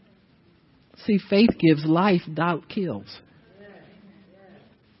 See, faith gives life, doubt kills.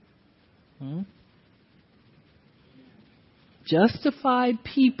 Justified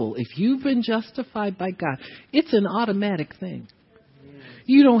people, if you've been justified by God, it's an automatic thing.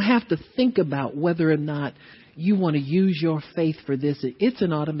 You don't have to think about whether or not you want to use your faith for this. It's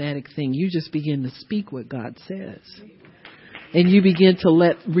an automatic thing. You just begin to speak what God says. And you begin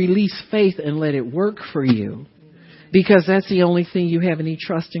to release faith and let it work for you, because that's the only thing you have any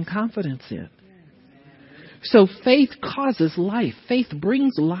trust and confidence in. So faith causes life. Faith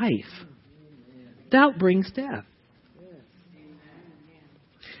brings life. Doubt brings death.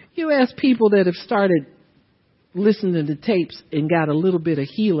 You ask people that have started listening to tapes and got a little bit of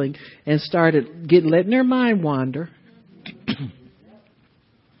healing and started letting their mind wander.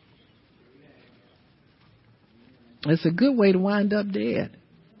 It's a good way to wind up dead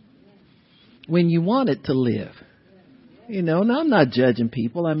when you want it to live. You know, and I'm not judging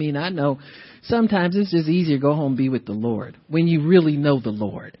people. I mean, I know sometimes it's just easier to go home and be with the Lord when you really know the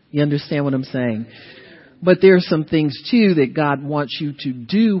Lord. You understand what I'm saying? But there are some things, too, that God wants you to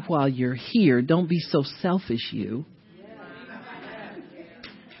do while you're here. Don't be so selfish, you.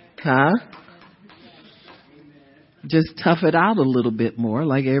 Huh? Just tough it out a little bit more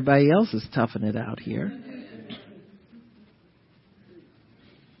like everybody else is toughing it out here.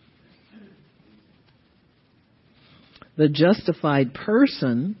 The justified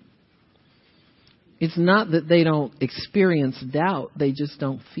person, it's not that they don't experience doubt, they just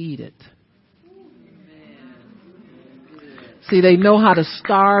don't feed it. See, they know how to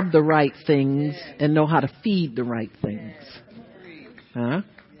starve the right things and know how to feed the right things. Huh?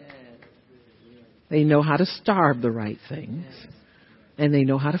 They know how to starve the right things and they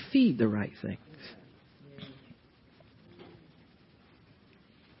know how to feed the right things.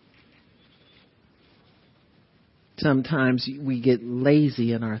 Sometimes we get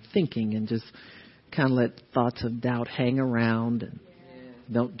lazy in our thinking and just kind of let thoughts of doubt hang around and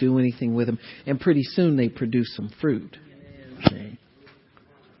don't do anything with them. And pretty soon they produce some fruit. See?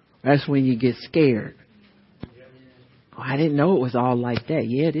 That's when you get scared. Oh, I didn't know it was all like that.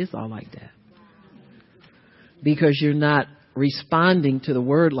 Yeah, it is all like that. Because you're not responding to the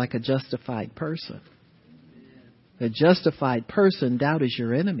word like a justified person. A justified person, doubt is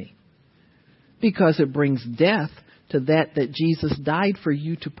your enemy. Because it brings death to that Jesus died for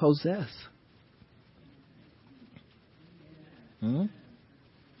you to possess.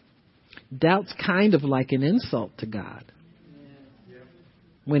 Doubt's kind of like an insult to God.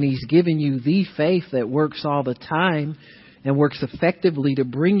 When He's given you the faith that works all the time and works effectively to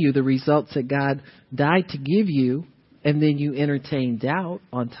bring you the results that God died to give you, and then you entertain doubt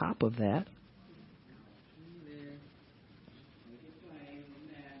on top of that.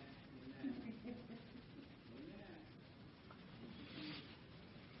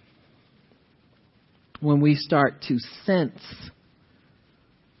 When we start to sense,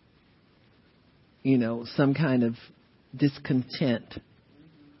 some kind of discontent,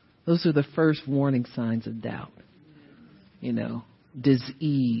 those are the first warning signs of doubt.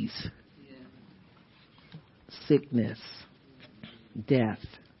 Disease, sickness, death.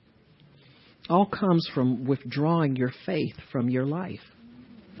 All comes from withdrawing your faith from your life.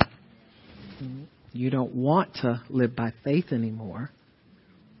 You don't want to live by faith anymore.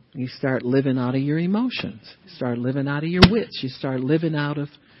 You start living out of your emotions. You start living out of your wits. You start living out of,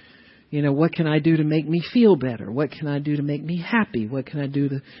 what can I do to make me feel better? What can I do to make me happy? What can I do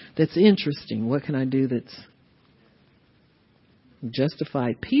that's interesting? What can I do that's...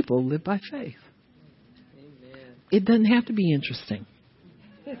 Justified people live by faith. It doesn't have to be interesting.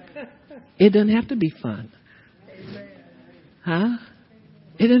 It doesn't have to be fun. Huh?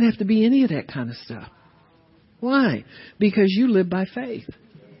 It doesn't have to be any of that kind of stuff. Why? Because you live by faith.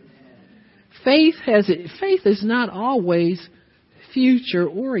 Faith is not always future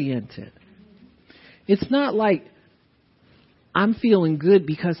oriented. It's not like I'm feeling good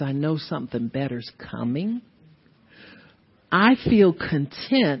because I know something better's coming. I feel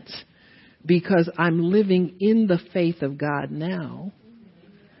content because I'm living in the faith of God now.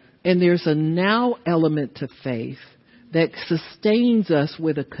 And there's a now element to faith that sustains us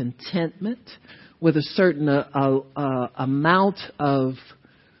with a contentment, with a certain amount of,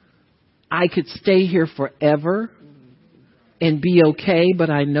 I could stay here forever and be okay, but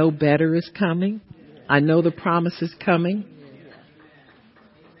I know better is coming. I know the promise is coming.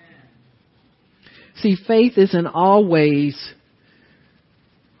 See, faith isn't always,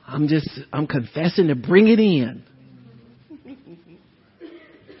 I'm confessing to bring it in.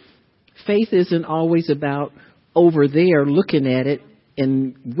 Faith isn't always about over there looking at it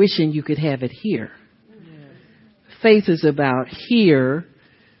and wishing you could have it here. Faith is about here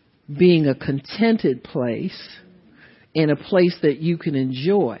being a contented place, in a place that you can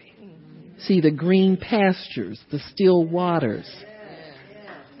enjoy. See, the green pastures, the still waters.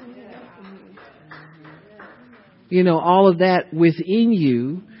 You know, all of that within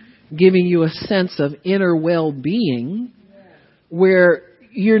you, giving you a sense of inner well-being, where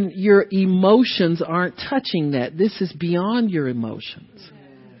your emotions aren't touching that. This is beyond your emotions.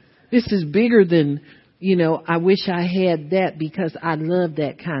 This is bigger than, I wish I had that because I love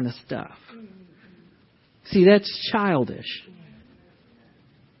that kind of stuff. See, that's childish.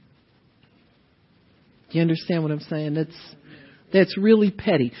 You understand what I'm saying? That's really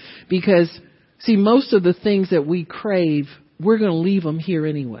petty. Because, see, most of the things that we crave, we're going to leave them here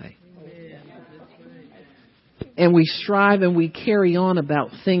anyway. And we strive and we carry on about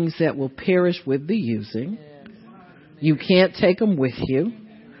things that will perish with the using. You can't take them with you.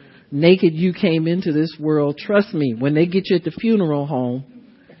 Naked you came into this world. Trust me, when they get you at the funeral home,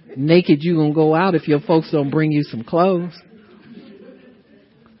 naked you going to go out if your folks don't bring you some clothes.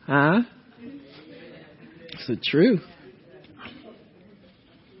 Huh? It's the truth.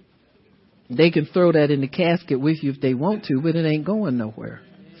 They can throw that in the casket with you if they want to, but it ain't going nowhere.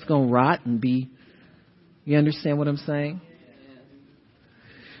 It's going to rot and be... You understand what I'm saying?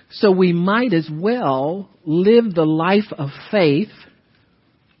 So we might as well live the life of faith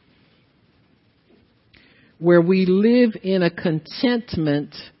where we live in a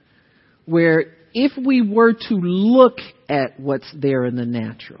contentment where if we were to look at what's there in the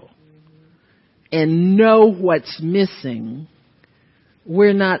natural and know what's missing,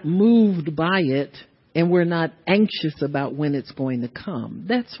 we're not moved by it and we're not anxious about when it's going to come.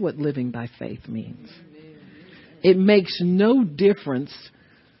 That's what living by faith means. It makes no difference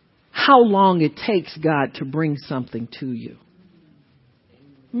how long it takes God to bring something to you.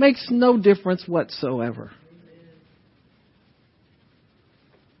 It makes no difference whatsoever.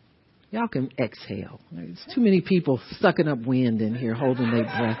 Y'all can exhale. There's too many people sucking up wind in here, holding their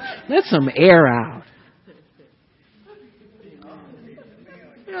breath. Let some air out.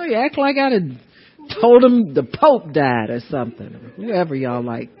 You act like I'd have told them the Pope died or something. Or whoever y'all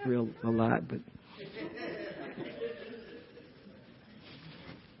like a lot, but...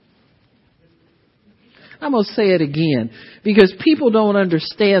 I'm going to say it again because people don't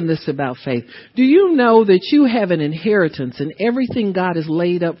understand this about faith. Do you know that you have an inheritance and everything God has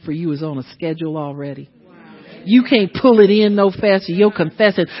laid up for you is on a schedule already? Wow. You can't pull it in no faster. You'll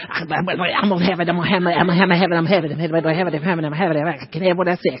confess it. I'm going to have it. I'm going to have it. I'm going to have it. I'm having it. I'm having it. I'm having it. I can have what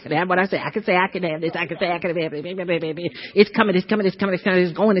I say. I can have what I say. I can say I can have this. I can say I can have it. It's coming. It's coming. It's coming. It's coming.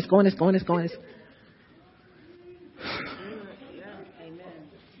 It's going. It's going. It's going. It's going.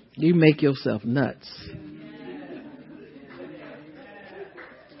 You make yourself nuts.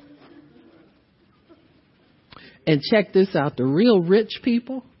 And check this out. The real rich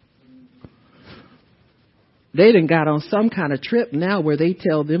people, they done got on some kind of trip now where they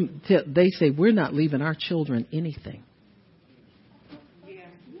they say, we're not leaving our children anything.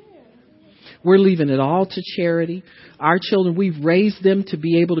 We're leaving it all to charity. Our children, we've raised them to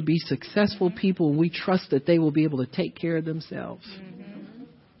be able to be successful people, and we trust that they will be able to take care of themselves.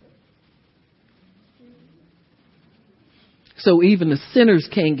 So even the sinners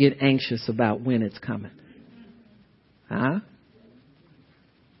can't get anxious about when it's coming. Huh?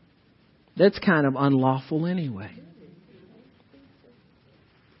 That's kind of unlawful anyway.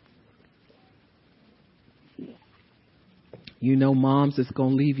 You know, mom's is going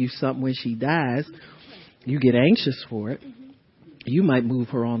to leave you something when she dies. You get anxious for it. You might move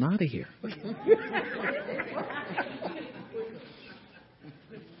her on out of here.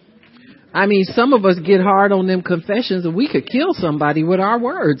 I mean, some of us get hard on them confessions and we could kill somebody with our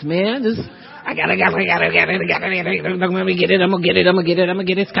words, man. Just, I gotta get it. I'm gonna get it.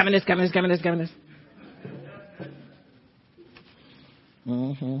 It's coming.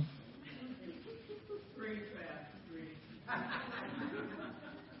 Mm-hmm.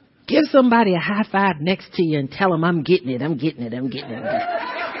 Give somebody a high five next to you and tell them, I'm getting it.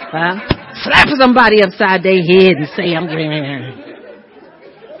 Slap somebody upside their head and say, I'm getting it.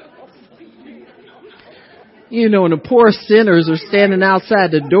 You know, and the poor sinners are standing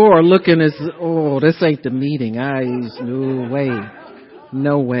outside the door looking as, oh, this ain't the meeting.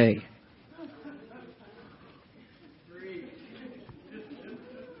 No way.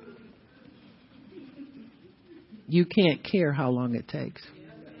 You can't care how long it takes.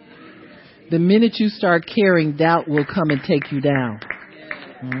 The minute you start caring, doubt will come and take you down.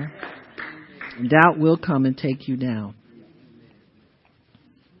 Doubt will come and take you down.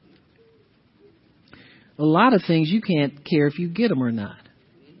 A lot of things you can't care if you get them or not.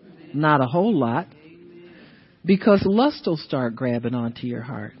 Not a whole lot. Because lust will start grabbing onto your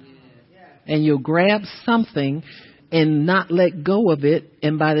heart. And you'll grab something and not let go of it.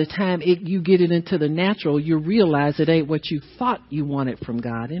 And by the time you get it into the natural, you realize it ain't what you thought you wanted from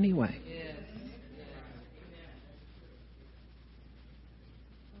God anyway.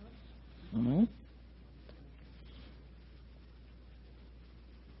 Mm-hmm.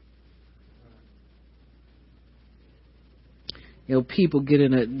 You know, people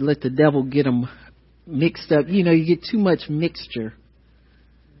let the devil get them mixed up. You know, you get too much mixture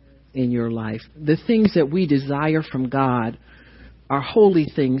in your life. The things that we desire from God are holy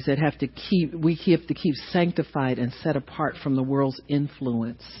things that we have to keep sanctified and set apart from the world's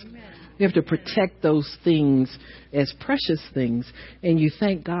influence. Amen. You have to protect those things as precious things, and you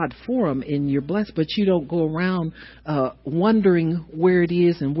thank God for them, and you're blessed, but you don't go around wondering where it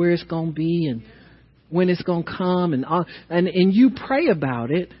is and where it's going to be and when it's going to come, and you pray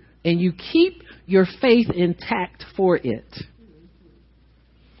about it, and you keep your faith intact for it.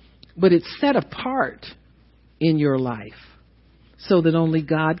 But it's set apart in your life so that only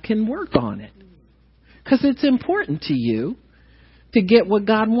God can work on it. Because it's important to you to get what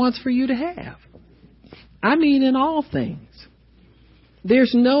God wants for you to have. I mean, in all things. There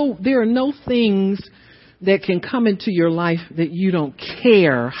are no things that can come into your life that you don't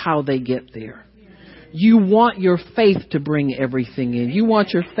care how they get there. You want your faith to bring everything in. You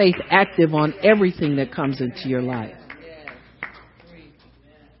want your faith active on everything that comes into your life.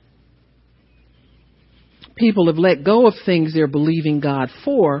 People have let go of things they're believing God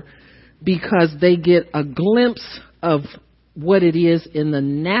for because they get a glimpse of what it is in the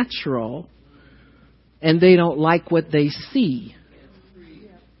natural and they don't like what they see.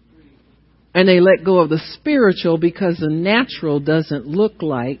 And they let go of the spiritual because the natural doesn't look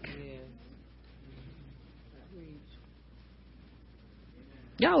like.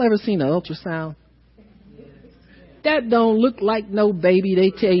 Y'all ever seen an ultrasound? That don't look like no baby. They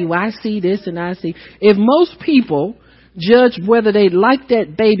tell you, I see this and I see. If most people judge whether they like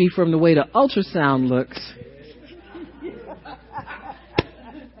that baby from the way the ultrasound looks,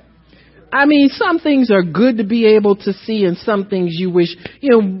 I mean, some things are good to be able to see and some things you wish,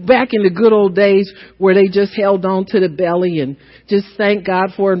 back in the good old days where they just held on to the belly and just thanked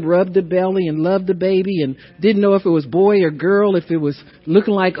God for it and rubbed the belly and loved the baby and didn't know if it was boy or girl, if it was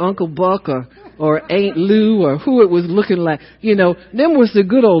looking like Uncle Buck or Aunt Lou or who it was looking like. Them was the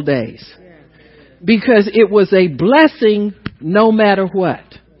good old days. Because it was a blessing no matter what.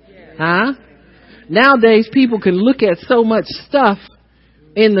 Huh? Nowadays people can look at so much stuff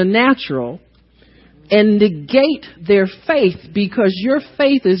in the natural and negate their faith because your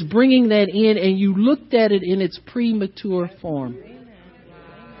faith is bringing that in and you looked at it in its premature form.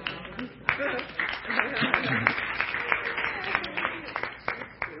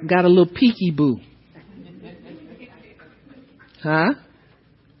 Got a little peeky-boo. Huh?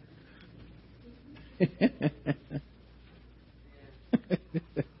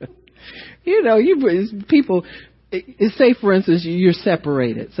 People... Say, for instance, you're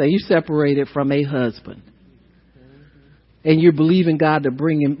separated. Say you're separated from a husband. And you're believing God to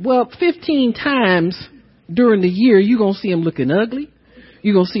bring him. 15 times during the year, you're going to see him looking ugly.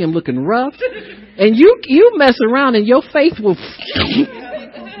 You're going to see him looking rough. And you mess around and your faith will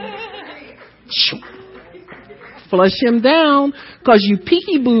flush him down because you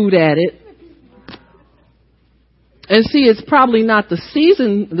peeky-booed at it. And see, it's probably not the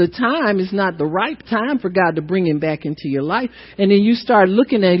season, the time is not the right time for God to bring him back into your life. And then you start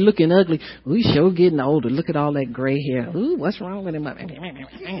looking at him looking ugly. Ooh, he's sure getting older. Look at all that gray hair. Ooh, what's wrong with him?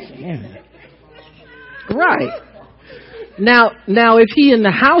 Right. Now, if he in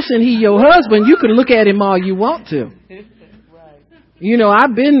the house and he your husband, you can look at him all you want to. You know,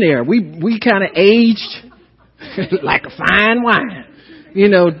 I've been there. We kind of aged like a fine wine. You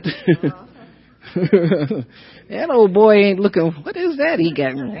know, that old boy ain't looking. What is that he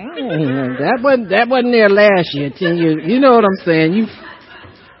got? That wasn't there last year, 10 years. You know what I'm saying?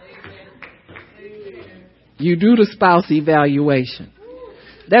 You do the spouse evaluation.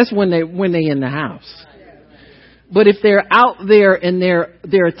 That's when they in the house. But if they're out there and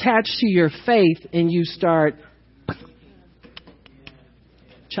they're attached to your faith, and you start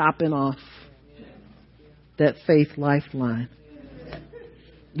chopping off that faith lifeline,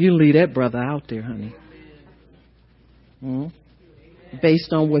 you leave that brother out there, honey.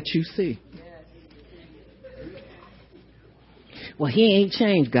 Based on what you see. Well, he ain't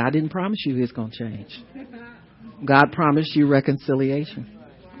changed. God didn't promise you he's going to change. God promised you reconciliation.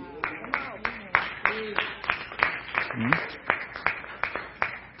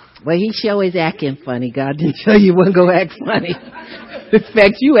 Well, he sure is acting funny. God didn't tell you wasn't going to act funny. In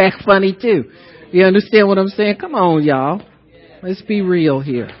fact, you act funny too. You understand what I'm saying? Come on, y'all. Let's be real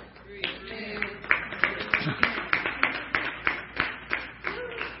here.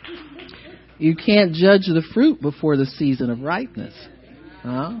 You can't judge the fruit before the season of ripeness.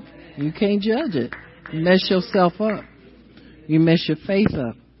 You can't judge it. You mess yourself up. You mess your faith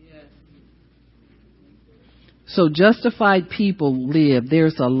up. So justified people live.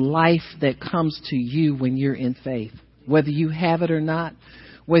 There's a life that comes to you when you're in faith. Whether you have it or not,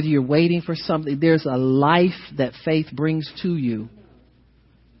 whether you're waiting for something, there's a life that faith brings to you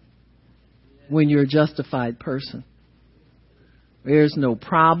when you're a justified person. There's no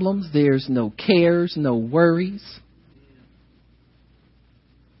problems. There's no cares, no worries.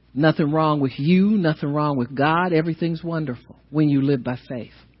 Nothing wrong with you. Nothing wrong with God. Everything's wonderful when you live by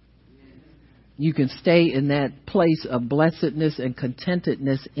faith. You can stay in that place of blessedness and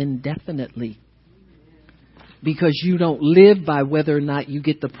contentedness indefinitely. Because you don't live by whether or not you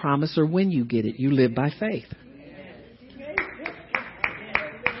get the promise or when you get it. You live by faith.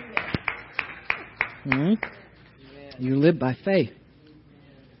 You live by faith.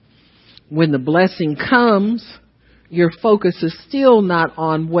 When the blessing comes, your focus is still not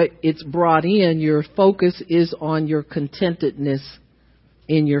on what it's brought in. Your focus is on your contentedness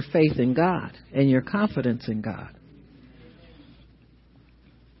in your faith in God and your confidence in God.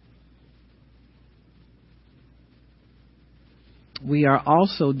 We are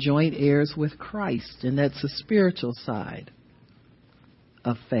also joint heirs with Christ, and that's the spiritual side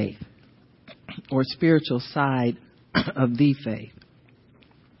of faith, or spiritual side of the faith.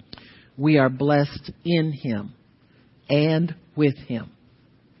 We are blessed in Him and with Him.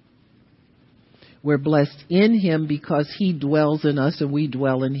 We're blessed in Him because He dwells in us and we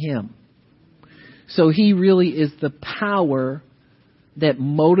dwell in Him. So He really is the power that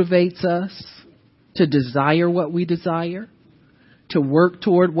motivates us to desire what we desire, to work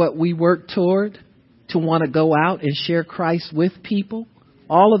toward what we work toward, to want to go out and share Christ with people.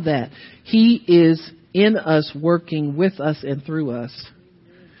 All of that. He is in us, working with us and through us.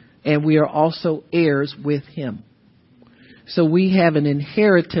 And we are also heirs with Him. So we have an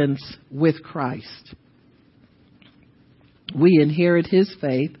inheritance with Christ. We inherit His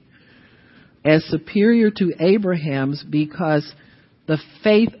faith as superior to Abraham's because the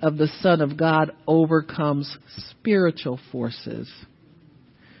faith of the Son of God overcomes spiritual forces.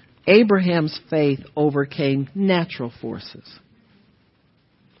 Abraham's faith overcame natural forces.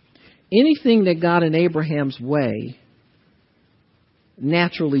 Anything that got in Abraham's way,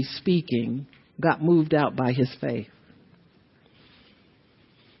 naturally speaking, got moved out by his faith.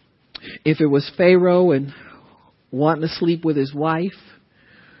 If it was Pharaoh and wanting to sleep with his wife,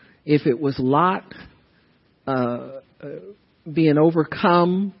 if it was Lot being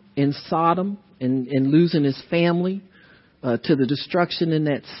overcome in Sodom and losing his family to the destruction in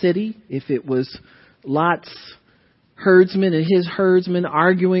that city, if it was Lot's herdsmen and his herdsmen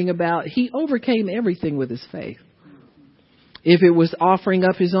arguing about, he overcame everything with his faith. If it was offering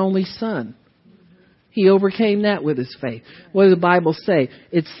up his only son, he overcame that with his faith. What does the Bible say?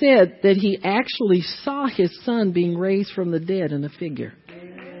 It said that he actually saw his son being raised from the dead in a figure.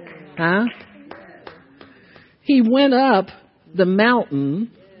 Huh? He went up the mountain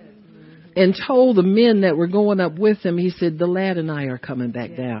and told the men that were going up with him, he said, the lad and I are coming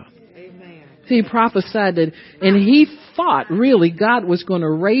back down. He prophesied that, and he thought really God was going to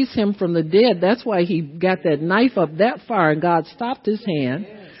raise him from the dead. That's why he got that knife up that far, and God stopped his hand.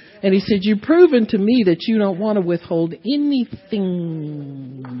 And he said, you've proven to me that you don't want to withhold anything.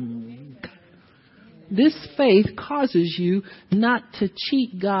 This faith causes you not to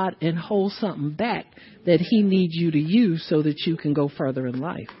cheat God and hold something back that he needs you to use so that you can go further in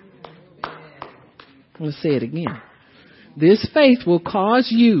life. I'm going to say it again. This faith will cause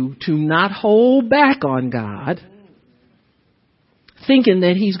you to not hold back on God, thinking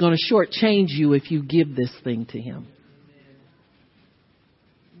that he's going to shortchange you if you give this thing to him.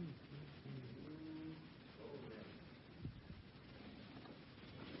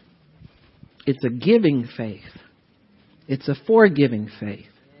 It's a giving faith. It's a forgiving faith.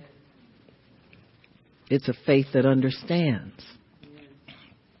 It's a faith that understands.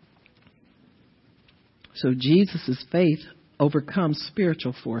 So Jesus' faith overcomes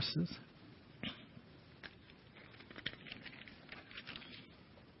spiritual forces.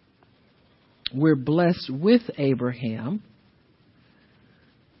 We're blessed with Abraham.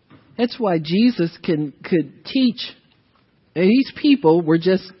 That's why Jesus could teach. These people were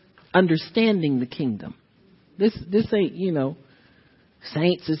just understanding the kingdom. This ain't,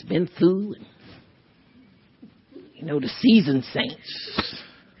 saints has been through. The seasoned saints.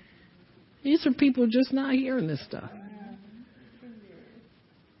 These are people just not hearing this stuff.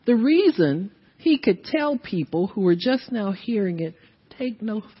 The reason he could tell people who are just now hearing it, take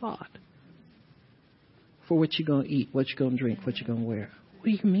no thought for what you're going to eat, what you're going to drink, what you're going to wear. What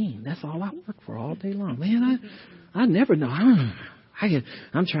do you mean? That's all I work for all day long. Man, I never know.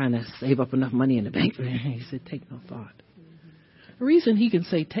 I'm trying to save up enough money in the bank. He said, take no thought. The reason he can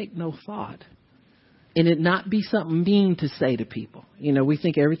say take no thought and it not be something mean to say to people. We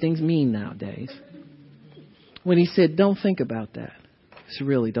think everything's mean nowadays. When he said, don't think about that. It's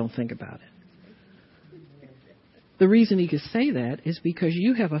really don't think about it. The reason he could say that is because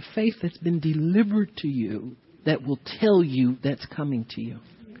you have a faith that's been delivered to you that will tell you that's coming to you.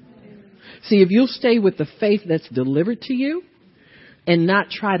 See, if you'll stay with the faith that's delivered to you and not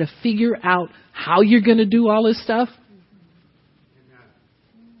try to figure out how you're going to do all this stuff.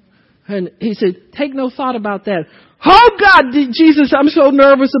 And he said, take no thought about that. Oh, God, Jesus, I'm so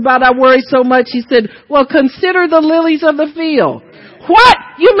nervous about it. I worry so much. He said, well, consider the lilies of the field. What?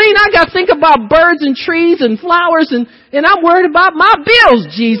 You mean I got to think about birds and trees and flowers and I'm worried about my bills,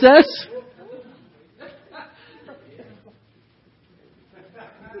 Jesus?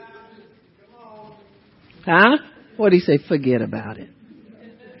 Huh? What did he say? Forget about it.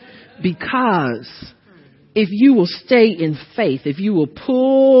 Because if you will stay in faith, if you will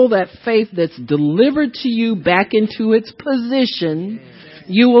pull that faith that's delivered to you back into its position,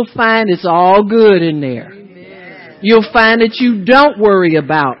 you will find it's all good in there. You'll find that you don't worry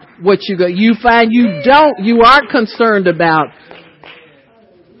about what you got. You find you aren't concerned about.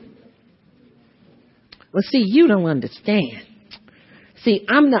 Well, see, you don't understand. See,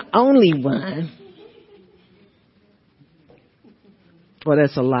 I'm the only one. Well,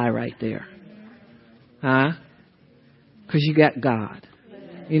 that's a lie right there. Huh? Because you got God.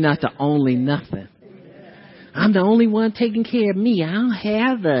 You're not the only nothing. I'm the only one taking care of me. I don't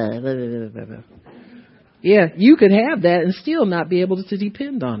have the... Yeah, you could have that and still not be able to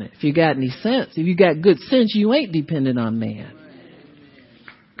depend on it. If you got any sense, if you got good sense, you ain't dependent on man.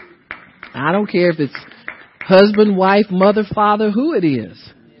 I don't care if it's husband, wife, mother, father, who it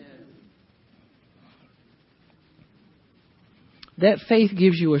is. That faith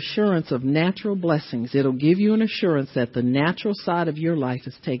gives you assurance of natural blessings. It'll give you an assurance that the natural side of your life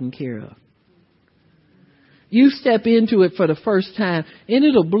is taken care of. You step into it for the first time, and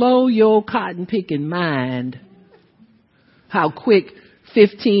it'll blow your cotton-picking mind how quick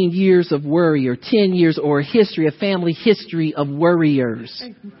 15 years of worry or 10 years or a family history of worriers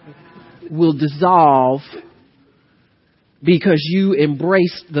will dissolve because you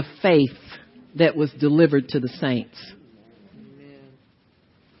embraced the faith that was delivered to the saints.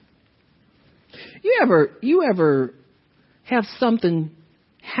 You ever have something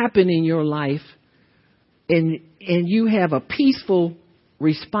happen in your life and you have a peaceful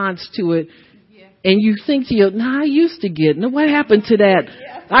response to it and you think to yourself, I used to get, what happened to that?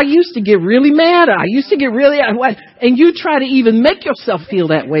 I used to get really mad. I used to get really, and you try to even make yourself feel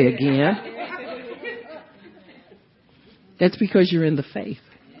that way again. That's because you're in the faith.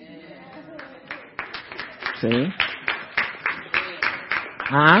 See?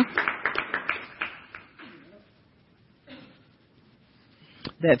 Huh?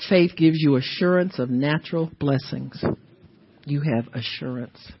 That faith gives you assurance of natural blessings. You have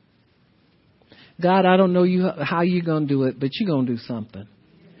assurance. God, I don't know how you're going to do it, but you're going to do something.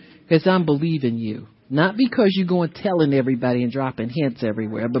 Because I'm believing you. Not because you're going telling everybody and dropping hints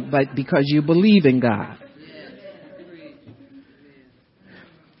everywhere, but because you believe in God.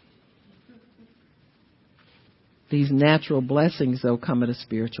 These natural blessings, though, come at a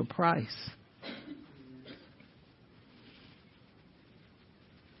spiritual price.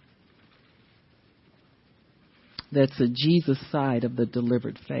 That's the Jesus side of the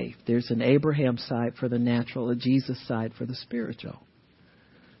delivered faith. There's an Abraham side for the natural, a Jesus side for the spiritual.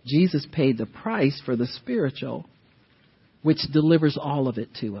 Jesus paid the price for the spiritual, which delivers all of it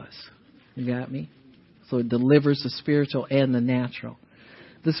to us. You got me? So it delivers the spiritual and the natural.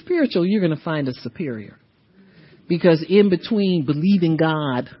 The spiritual, you're going to find is superior. Because in between believing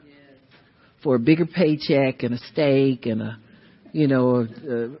God for a bigger paycheck and a steak and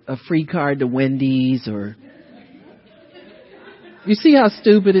a free card to Wendy's, or you see how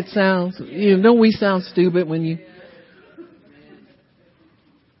stupid it sounds? Don't we sound stupid when you...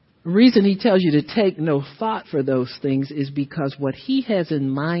 The reason he tells you to take no thought for those things is because what he has in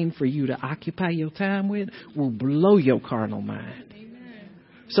mind for you to occupy your time with will blow your carnal mind. Amen.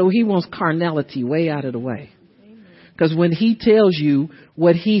 So he wants carnality way out of the way. Because when he tells you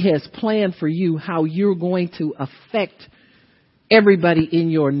what he has planned for you, how you're going to affect everybody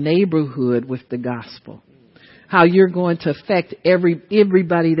in your neighborhood with the gospel, how you're going to affect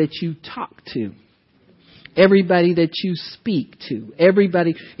everybody that you talk to, everybody that you speak to,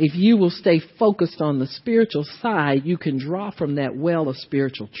 everybody, if you will stay focused on the spiritual side, you can draw from that well of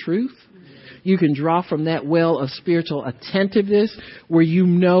spiritual truth. You can draw from that well of spiritual attentiveness where you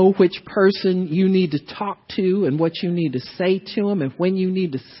know which person you need to talk to and what you need to say to them and when you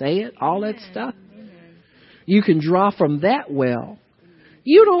need to say it, all that stuff. You can draw from that well.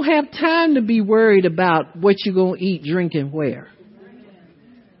 You don't have time to be worried about what you're going to eat, drink, and where.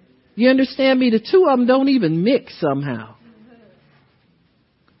 You understand me? The two of them don't even mix somehow.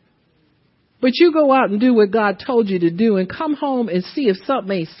 But you go out and do what God told you to do and come home and see if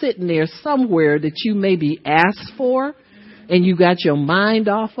something ain't sitting there somewhere that you maybe asked for and you got your mind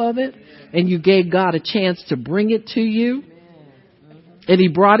off of it and you gave God a chance to bring it to you and he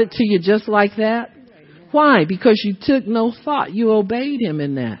brought it to you just like that. Why? Because you took no thought. You obeyed him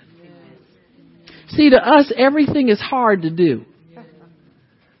in that. See, to us, everything is hard to do.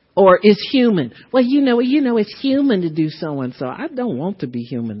 Or it's human. Well, it's human to do so and so. I don't want to be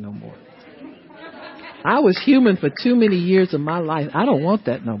human no more. I was human for too many years of my life. I don't want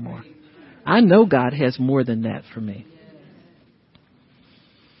that no more. I know God has more than that for me.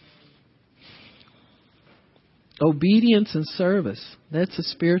 Obedience and service. That's the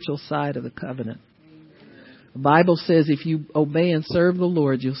spiritual side of the covenant. The Bible says if you obey and serve the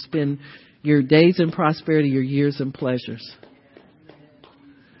Lord, you'll spend your days in prosperity, your years in pleasures.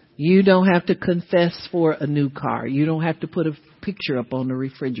 You don't have to confess for a new car. You don't have to put a picture up on the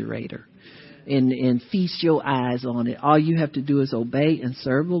refrigerator and feast your eyes on it. All you have to do is obey and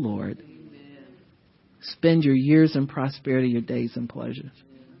serve the Lord. Spend your years in prosperity, your days in pleasures.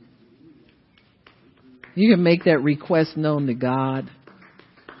 You can make that request known to God,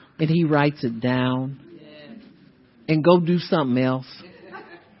 and he writes it down. And go do something else.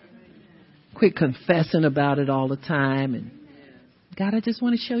 Quit confessing about it all the time. And God, I just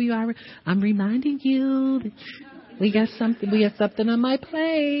want to show you. I'm reminding you that we got something on my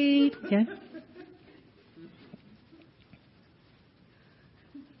plate. Okay?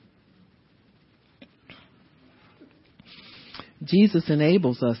 Jesus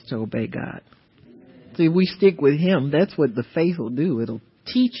enables us to obey God. See, if we stick with him, that's what the faith will do. It'll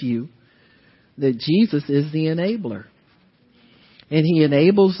teach you that Jesus is the enabler. And he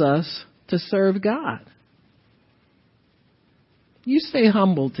enables us to serve God. You stay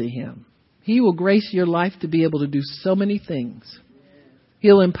humble to him. He will grace your life to be able to do so many things.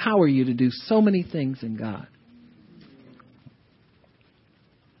 He'll empower you to do so many things in God.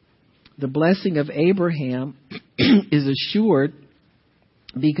 The blessing of Abraham is assured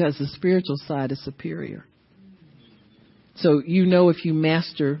because the spiritual side is superior. So you know if you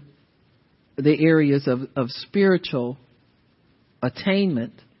master the areas of spiritual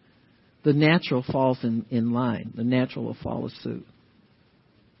attainment, the natural falls in line. The natural will follow suit.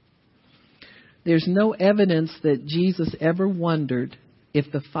 There's no evidence that Jesus ever wondered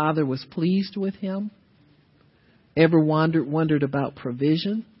if the Father was pleased with him, ever wondered about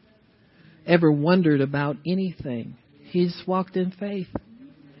provision, ever wondered about anything. He just walked in faith.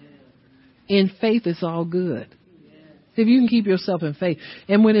 In faith, it's all good. If you can keep yourself in faith.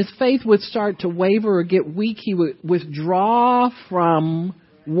 And when his faith would start to waver or get weak, he would withdraw from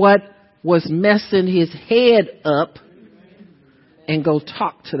what was messing his head up and go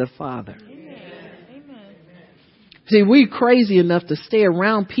talk to the Father. See, we crazy enough to stay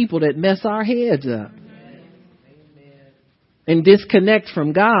around people that mess our heads up and disconnect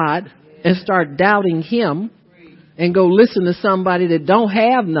from God and start doubting Him and go listen to somebody that don't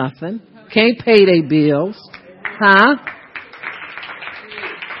have nothing, can't pay their bills, huh?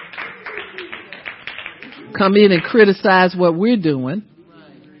 Come in and criticize what we're doing.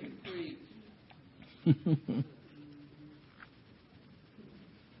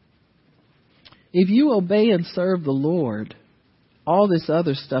 If you obey and serve the Lord, all this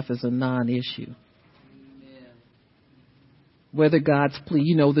other stuff is a non-issue. Whether God's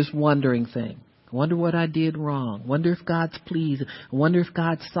pleased, this wondering thing. I wonder what I did wrong. Wonder if God's pleased. I wonder if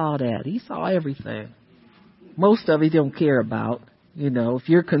God saw that. He saw everything. Most of it don't care about. If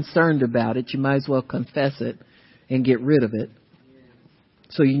you're concerned about it, you might as well confess it and get rid of it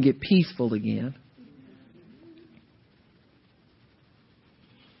so you can get peaceful again.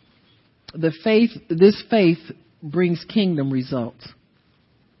 This faith brings kingdom results.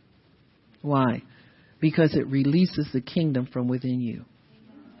 Why? Because it releases the kingdom from within you.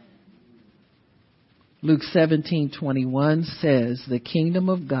 Luke 17:21 says, the kingdom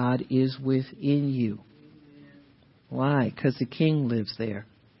of God is within you. Why? Because the king lives there.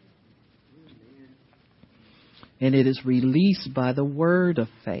 And it is released by the word of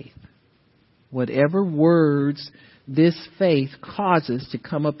faith. Whatever words this faith causes to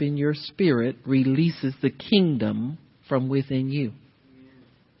come up in your spirit releases the kingdom from within you.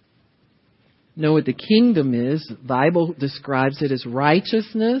 Know what the kingdom is? The Bible describes it as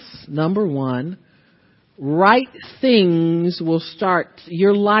righteousness, number one. Right things will start,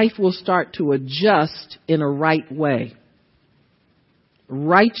 your life will start to adjust in a right way.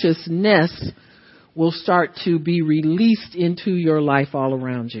 Righteousness will start to be released into your life all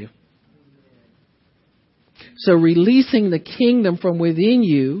around you. So releasing the kingdom from within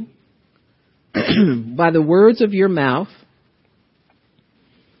you by the words of your mouth.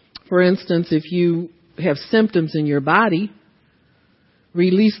 For instance, if you have symptoms in your body,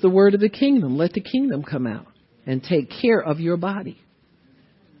 release the word of the kingdom. Let the kingdom come out and take care of your body.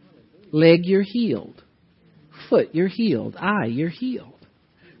 Leg, you're healed. Foot, you're healed. Eye, you're healed.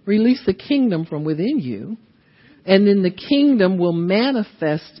 Release the kingdom from within you, and then the kingdom will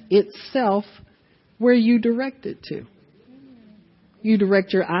manifest itself where you direct it to. You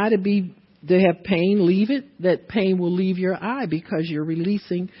direct your eye to have pain, leave it. That pain will leave your eye because you're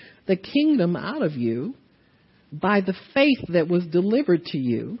releasing the kingdom out of you by the faith that was delivered to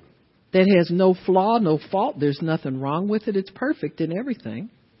you, that has no flaw, no fault. There's nothing wrong with it. It's perfect in everything.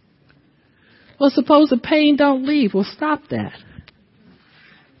 Well, suppose the pain don't leave. Well, stop that.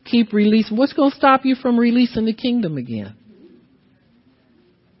 Keep releasing. What's going to stop you from releasing the kingdom again?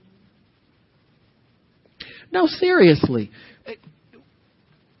 No, seriously.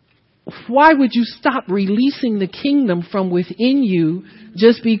 Why would you stop releasing the kingdom from within you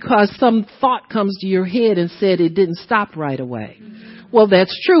just because some thought comes to your head and said it didn't stop right away? Well,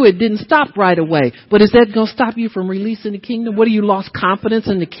 that's true. It didn't stop right away. But is that going to stop you from releasing the kingdom? What, you lost confidence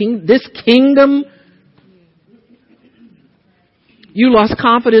in the king? This kingdom? You lost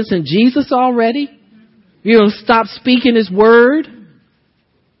confidence in Jesus already? You're going to stop speaking His word?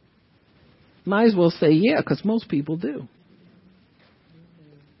 Might as well say yeah, because most people do.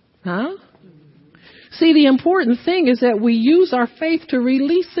 Huh? See, the important thing is that we use our faith to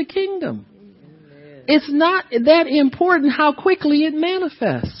release the kingdom. It's not that important how quickly it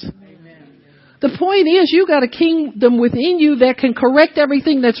manifests. The point is, you got a kingdom within you that can correct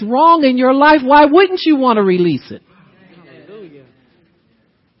everything that's wrong in your life. Why wouldn't you want to release it?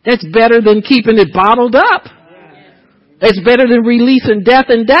 That's better than keeping it bottled up. It's better than releasing death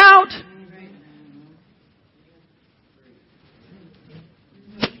and doubt.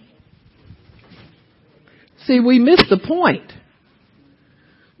 See, we miss the point.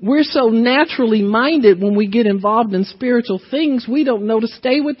 We're so naturally minded when we get involved in spiritual things, we don't know to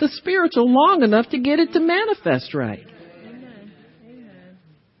stay with the spiritual long enough to get it to manifest right. Amen. Amen.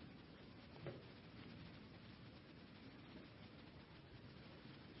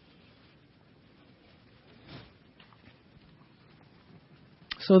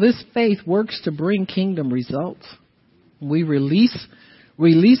 So this faith works to bring kingdom results. We release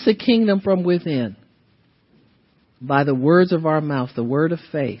the kingdom from within. By the words of our mouth, the word of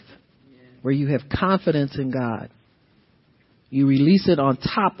faith, where you have confidence in God. You release it on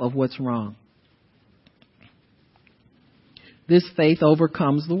top of what's wrong. This faith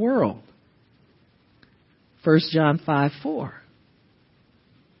overcomes the world. 1 John 5:4.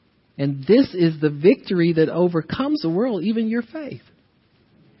 And this is the victory that overcomes the world, even your faith.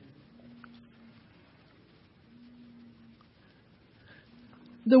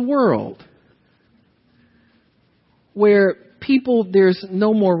 The world. where there's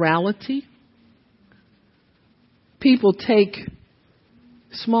no morality. People take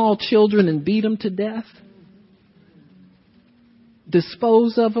small children and beat them to death,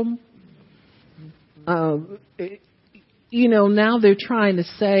 dispose of them. Now they're trying to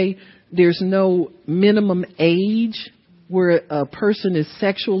say there's no minimum age where a person is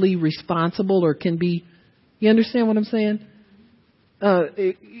sexually responsible or can be. You understand what I'm saying?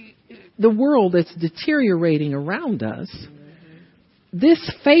 The world that's deteriorating around us,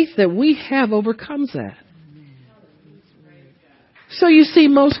 this faith that we have overcomes that. So you see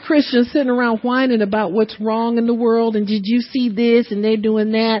most Christians sitting around whining about what's wrong in the world, and did you see this, and they're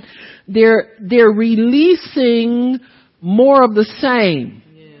doing that. They're releasing more of the same.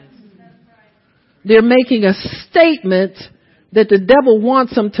 They're making a statement that the devil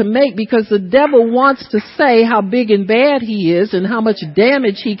wants them to make, because the devil wants to say how big and bad he is and how much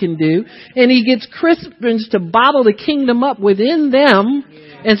damage he can do. And he gets Christians to bottle the kingdom up within them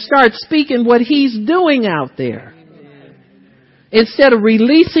and start speaking what he's doing out there, instead of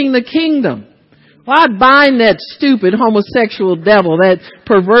releasing the kingdom. Well, I bind that stupid homosexual devil, that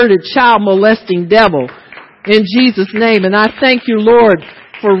perverted child molesting devil, in Jesus' name. And I thank you, Lord,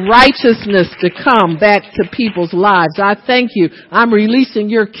 for righteousness to come back to people's lives. I thank you. I'm releasing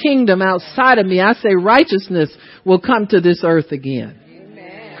your kingdom outside of me. I say righteousness will come to this earth again.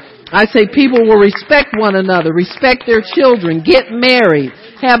 Amen. I say people will respect one another, respect their children, get married,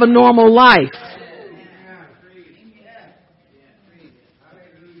 have a normal life.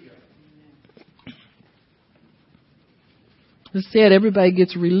 Instead, everybody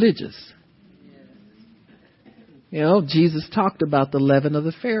gets religious. Jesus talked about the leaven of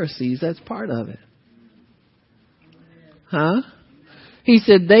the Pharisees. That's part of it. Huh? He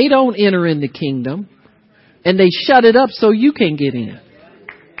said they don't enter in the kingdom, and they shut it up so you can get in.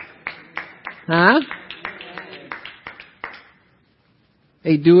 Huh?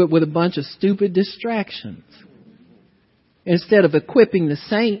 They do it with a bunch of stupid distractions. Instead of equipping the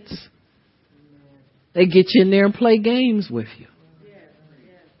saints, they get you in there and play games with you.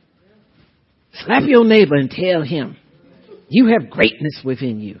 Slap your neighbor and tell him you have greatness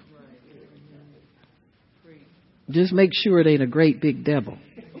within you. Just make sure it ain't a great big devil.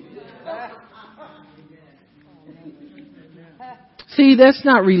 See, that's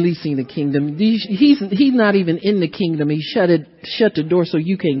not releasing the kingdom. He's not even in the kingdom. He shut the door so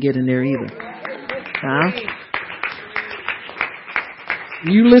you can't get in there either. Huh?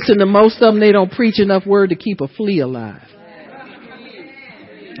 You listen to most of them, they don't preach enough word to keep a flea alive.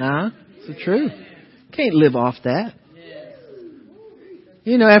 Huh? It's the truth. Can't live off that.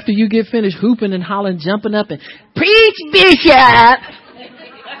 After you get finished hooping and hollering, jumping up and preach, Bishop.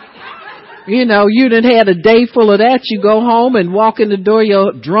 You done had a day full of that. You go home and walk in the door,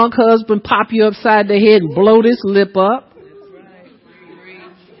 your drunk husband pop you upside the head and blow this lip up.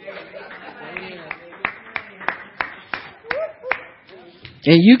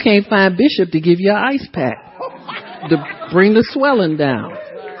 And you can't find Bishop to give you an ice pack to bring the swelling down.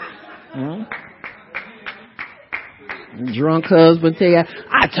 Drunk husband tell you,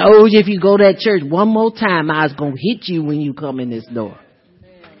 I told you if you go to that church one more time, I was going to hit you when you come in this door.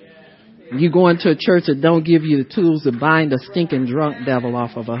 You go into a church that don't give you the tools to bind a stinking drunk devil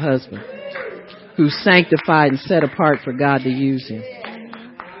off of a husband who's sanctified and set apart for God to use him.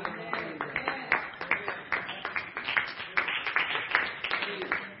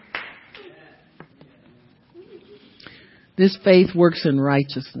 This faith works in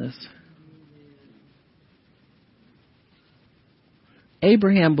righteousness.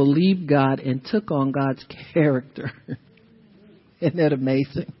 Abraham believed God and took on God's character. Isn't that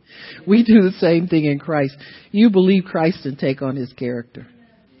amazing? We do the same thing in Christ. You believe Christ and take on his character.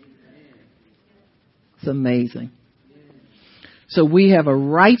 It's amazing. So we have a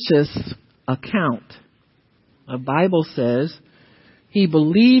righteous account. The Bible says he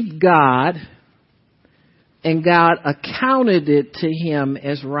believed God and God accounted it to him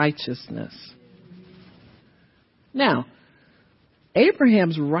as righteousness. Now,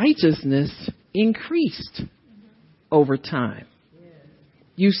 Abraham's righteousness increased over time.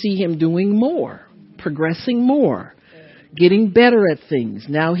 You see him doing more, progressing more, getting better at things.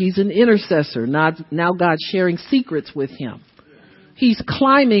 Now he's an intercessor. Now God's sharing secrets with him. He's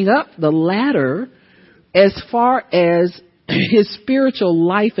climbing up the ladder as far as his spiritual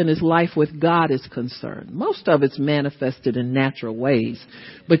life and his life with God is concerned. Most of it's manifested in natural ways,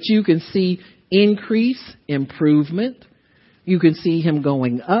 but you can see increase, improvement. You can see him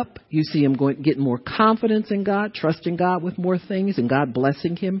going up. You see him getting more confidence in God, trusting God with more things, and God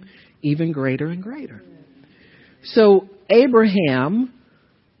blessing him even greater and greater. So Abraham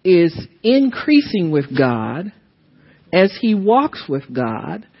is increasing with God, as he walks with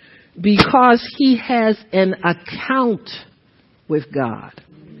God because he has an account with God.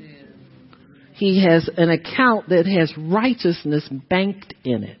 He has an account that has righteousness banked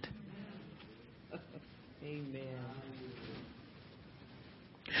in it. Amen.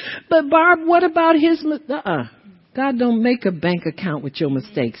 But Barb, what about his... God don't make a bank account with your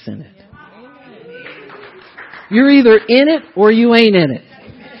mistakes in it. You're either in it or you ain't in it.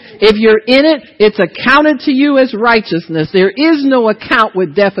 If you're in it, it's accounted to you as righteousness. There is no account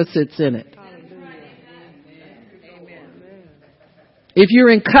with deficits in it. If you're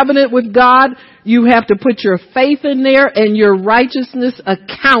in covenant with God, you have to put your faith in there, and your righteousness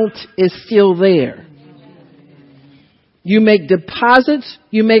account is still there. You make deposits,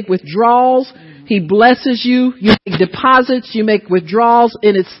 you make withdrawals. He blesses you, you make deposits, you make withdrawals,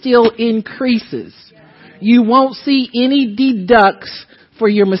 and it still increases. You won't see any deducts for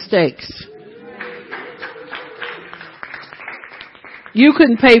your mistakes. You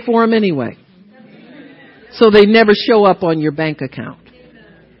couldn't pay for them anyway. So they never show up on your bank account.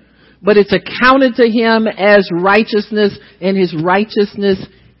 But it's accounted to him as righteousness, and his righteousness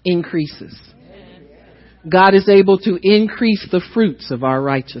increases. God is able to increase the fruits of our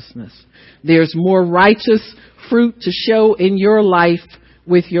righteousness. There's more righteous fruit to show in your life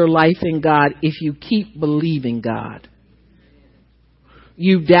with your life in God if you keep believing God.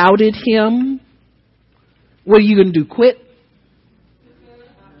 You doubted him. What are you going to do? Quit?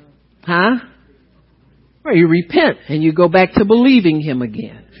 Huh? Or you repent and you go back to believing him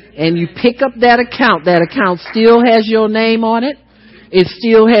again. And you pick up that account. That account still has your name on it. It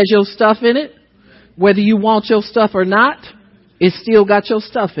still has your stuff in it. Whether you want your stuff or not, it still got your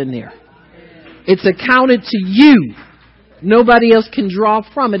stuff in there. It's accounted to you. Nobody else can draw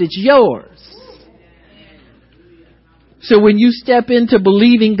from it. It's yours. So when you step into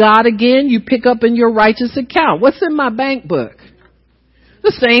believing God again, you pick up in your righteous account. What's in my bank book?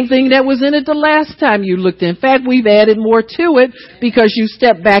 The same thing that was in it the last time you looked. In fact, we've added more to it because you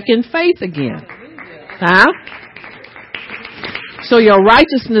stepped back in faith again. Huh? So your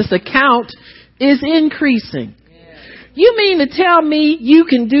righteousness account is increasing. You mean to tell me you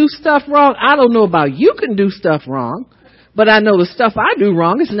can do stuff wrong? I don't know about you can do stuff wrong, but I know the stuff I do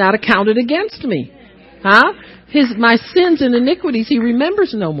wrong is not accounted against me. Huh? My sins and iniquities he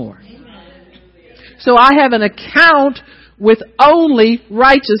remembers no more. So I have an account with only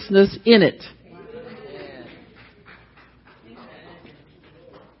righteousness in it.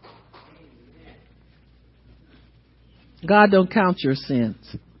 God don't count your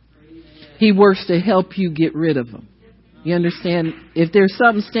sins. He works to help you get rid of them. You understand? If there's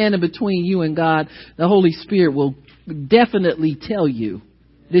something standing between you and God, the Holy Spirit will definitely tell you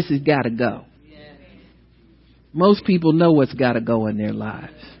this has got to go. Most people know what's got to go in their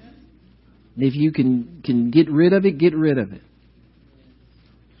lives. If you can get rid of it, get rid of it.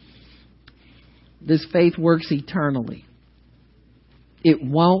 This faith works eternally. It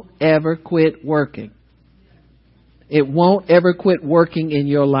won't ever quit working. It won't ever quit working in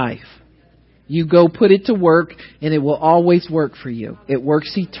your life. You go put it to work and it will always work for you. It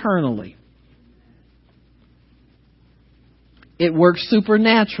works eternally. It works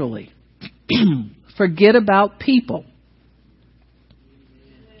supernaturally. Forget about people.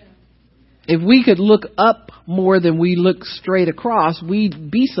 If we could look up more than we look straight across, we'd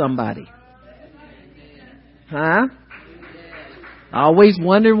be somebody. Huh? I always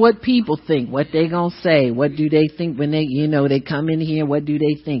wonder what people think, what they gonna say. What do they think when they, they come in here? What do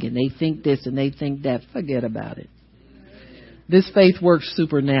they think? And they think this and they think that. Forget about it. This faith works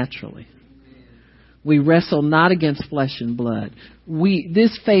supernaturally. We wrestle not against flesh and blood.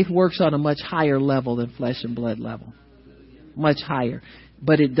 This faith works on a much higher level than flesh and blood level. Much higher.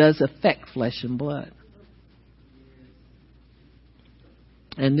 But it does affect flesh and blood.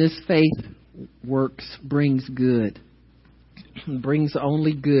 And this faith brings good. Brings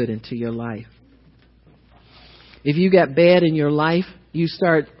only good into your life. If you got bad in your life, you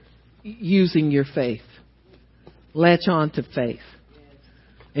start using your faith. Latch on to faith.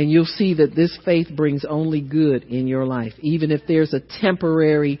 And you'll see that this faith brings only good in your life. Even if there's a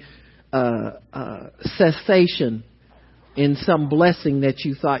temporary cessation in some blessing that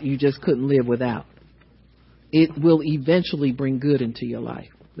you thought you just couldn't live without. It will eventually bring good into your life.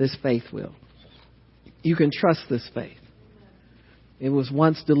 This faith will. You can trust this faith. It was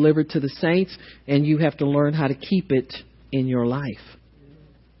once delivered to the saints, and you have to learn how to keep it in your life.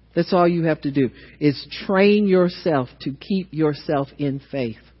 That's all you have to do, is train yourself to keep yourself in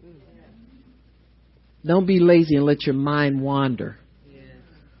faith. Don't be lazy and let your mind wander,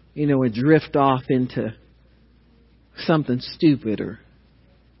 and drift off into something stupid or,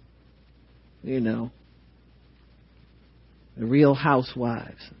 The Real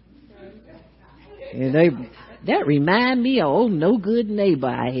Housewives. And that remind me of old no good neighbor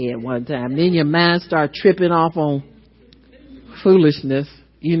I had one time. Then your mind start tripping off on foolishness.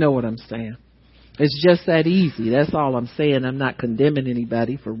 You know what I'm saying. It's just that easy. That's all I'm saying. I'm not condemning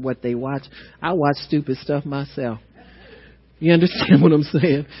anybody for what they watch. I watch stupid stuff myself. You understand what I'm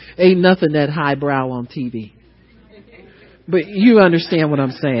saying? Ain't nothing that highbrow on TV. But you understand what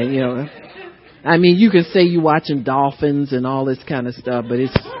I'm saying, you know. I mean, you can say you're watching dolphins and all this kind of stuff, but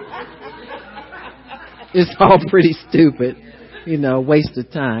it's all pretty stupid, you know, waste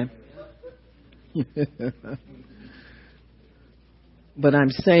of time. But I'm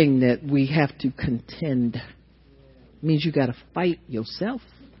saying that we have to contend. It means you got to fight yourself.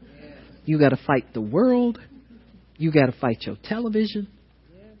 You got to fight the world. You got to fight your television.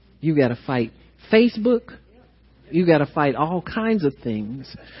 You got to fight Facebook. You got to fight all kinds of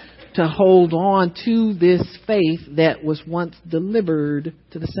things to hold on to this faith that was once delivered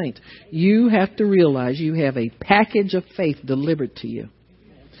to the saints. You have to realize you have a package of faith delivered to you.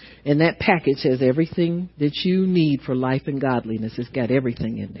 And that package has everything that you need for life and godliness. It's got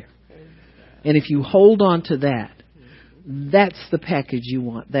everything in there. And if you hold on to that, that's the package you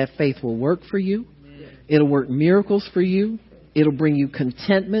want. That faith will work for you. It'll work miracles for you. It'll bring you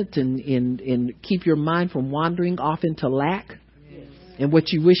contentment and keep your mind from wandering off into lack and what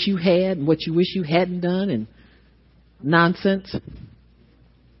you wish you had and what you wish you hadn't done and nonsense.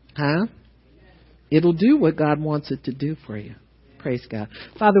 It'll do what God wants it to do for you. Praise God.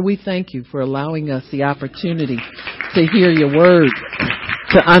 Father, we thank you for allowing us the opportunity to hear your word,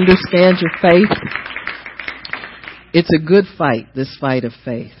 to understand your faith. It's a good fight, this fight of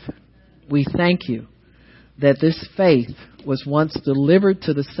faith. We thank you that this faith was once delivered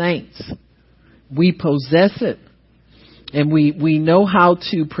to the saints. We possess it, and we know how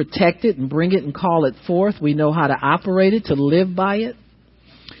to protect it and bring it and call it forth. We know how to operate it, to live by it.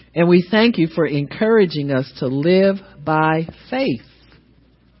 And we thank you for encouraging us to live by faith.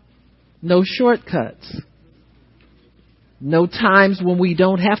 No shortcuts. No times when we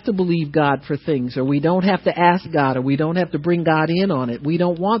don't have to believe God for things, or we don't have to ask God, or we don't have to bring God in on it. We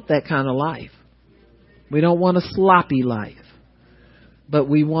don't want that kind of life. We don't want a sloppy life. But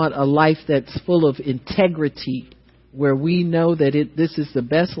we want a life that's full of integrity, where we know that this is the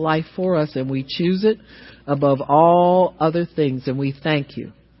best life for us, and we choose it above all other things. And we thank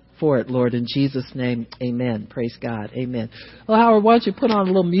you for it, Lord, in Jesus' name. Amen. Praise God. Amen. Well, Howard, why don't you put on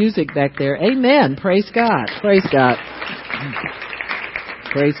a little music back there? Amen. Praise God. Praise God.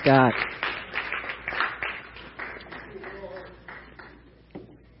 Praise God.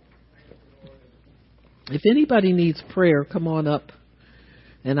 If anybody needs prayer, come on up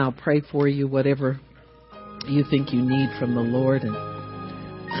and I'll pray for you, whatever you think you need from the Lord. And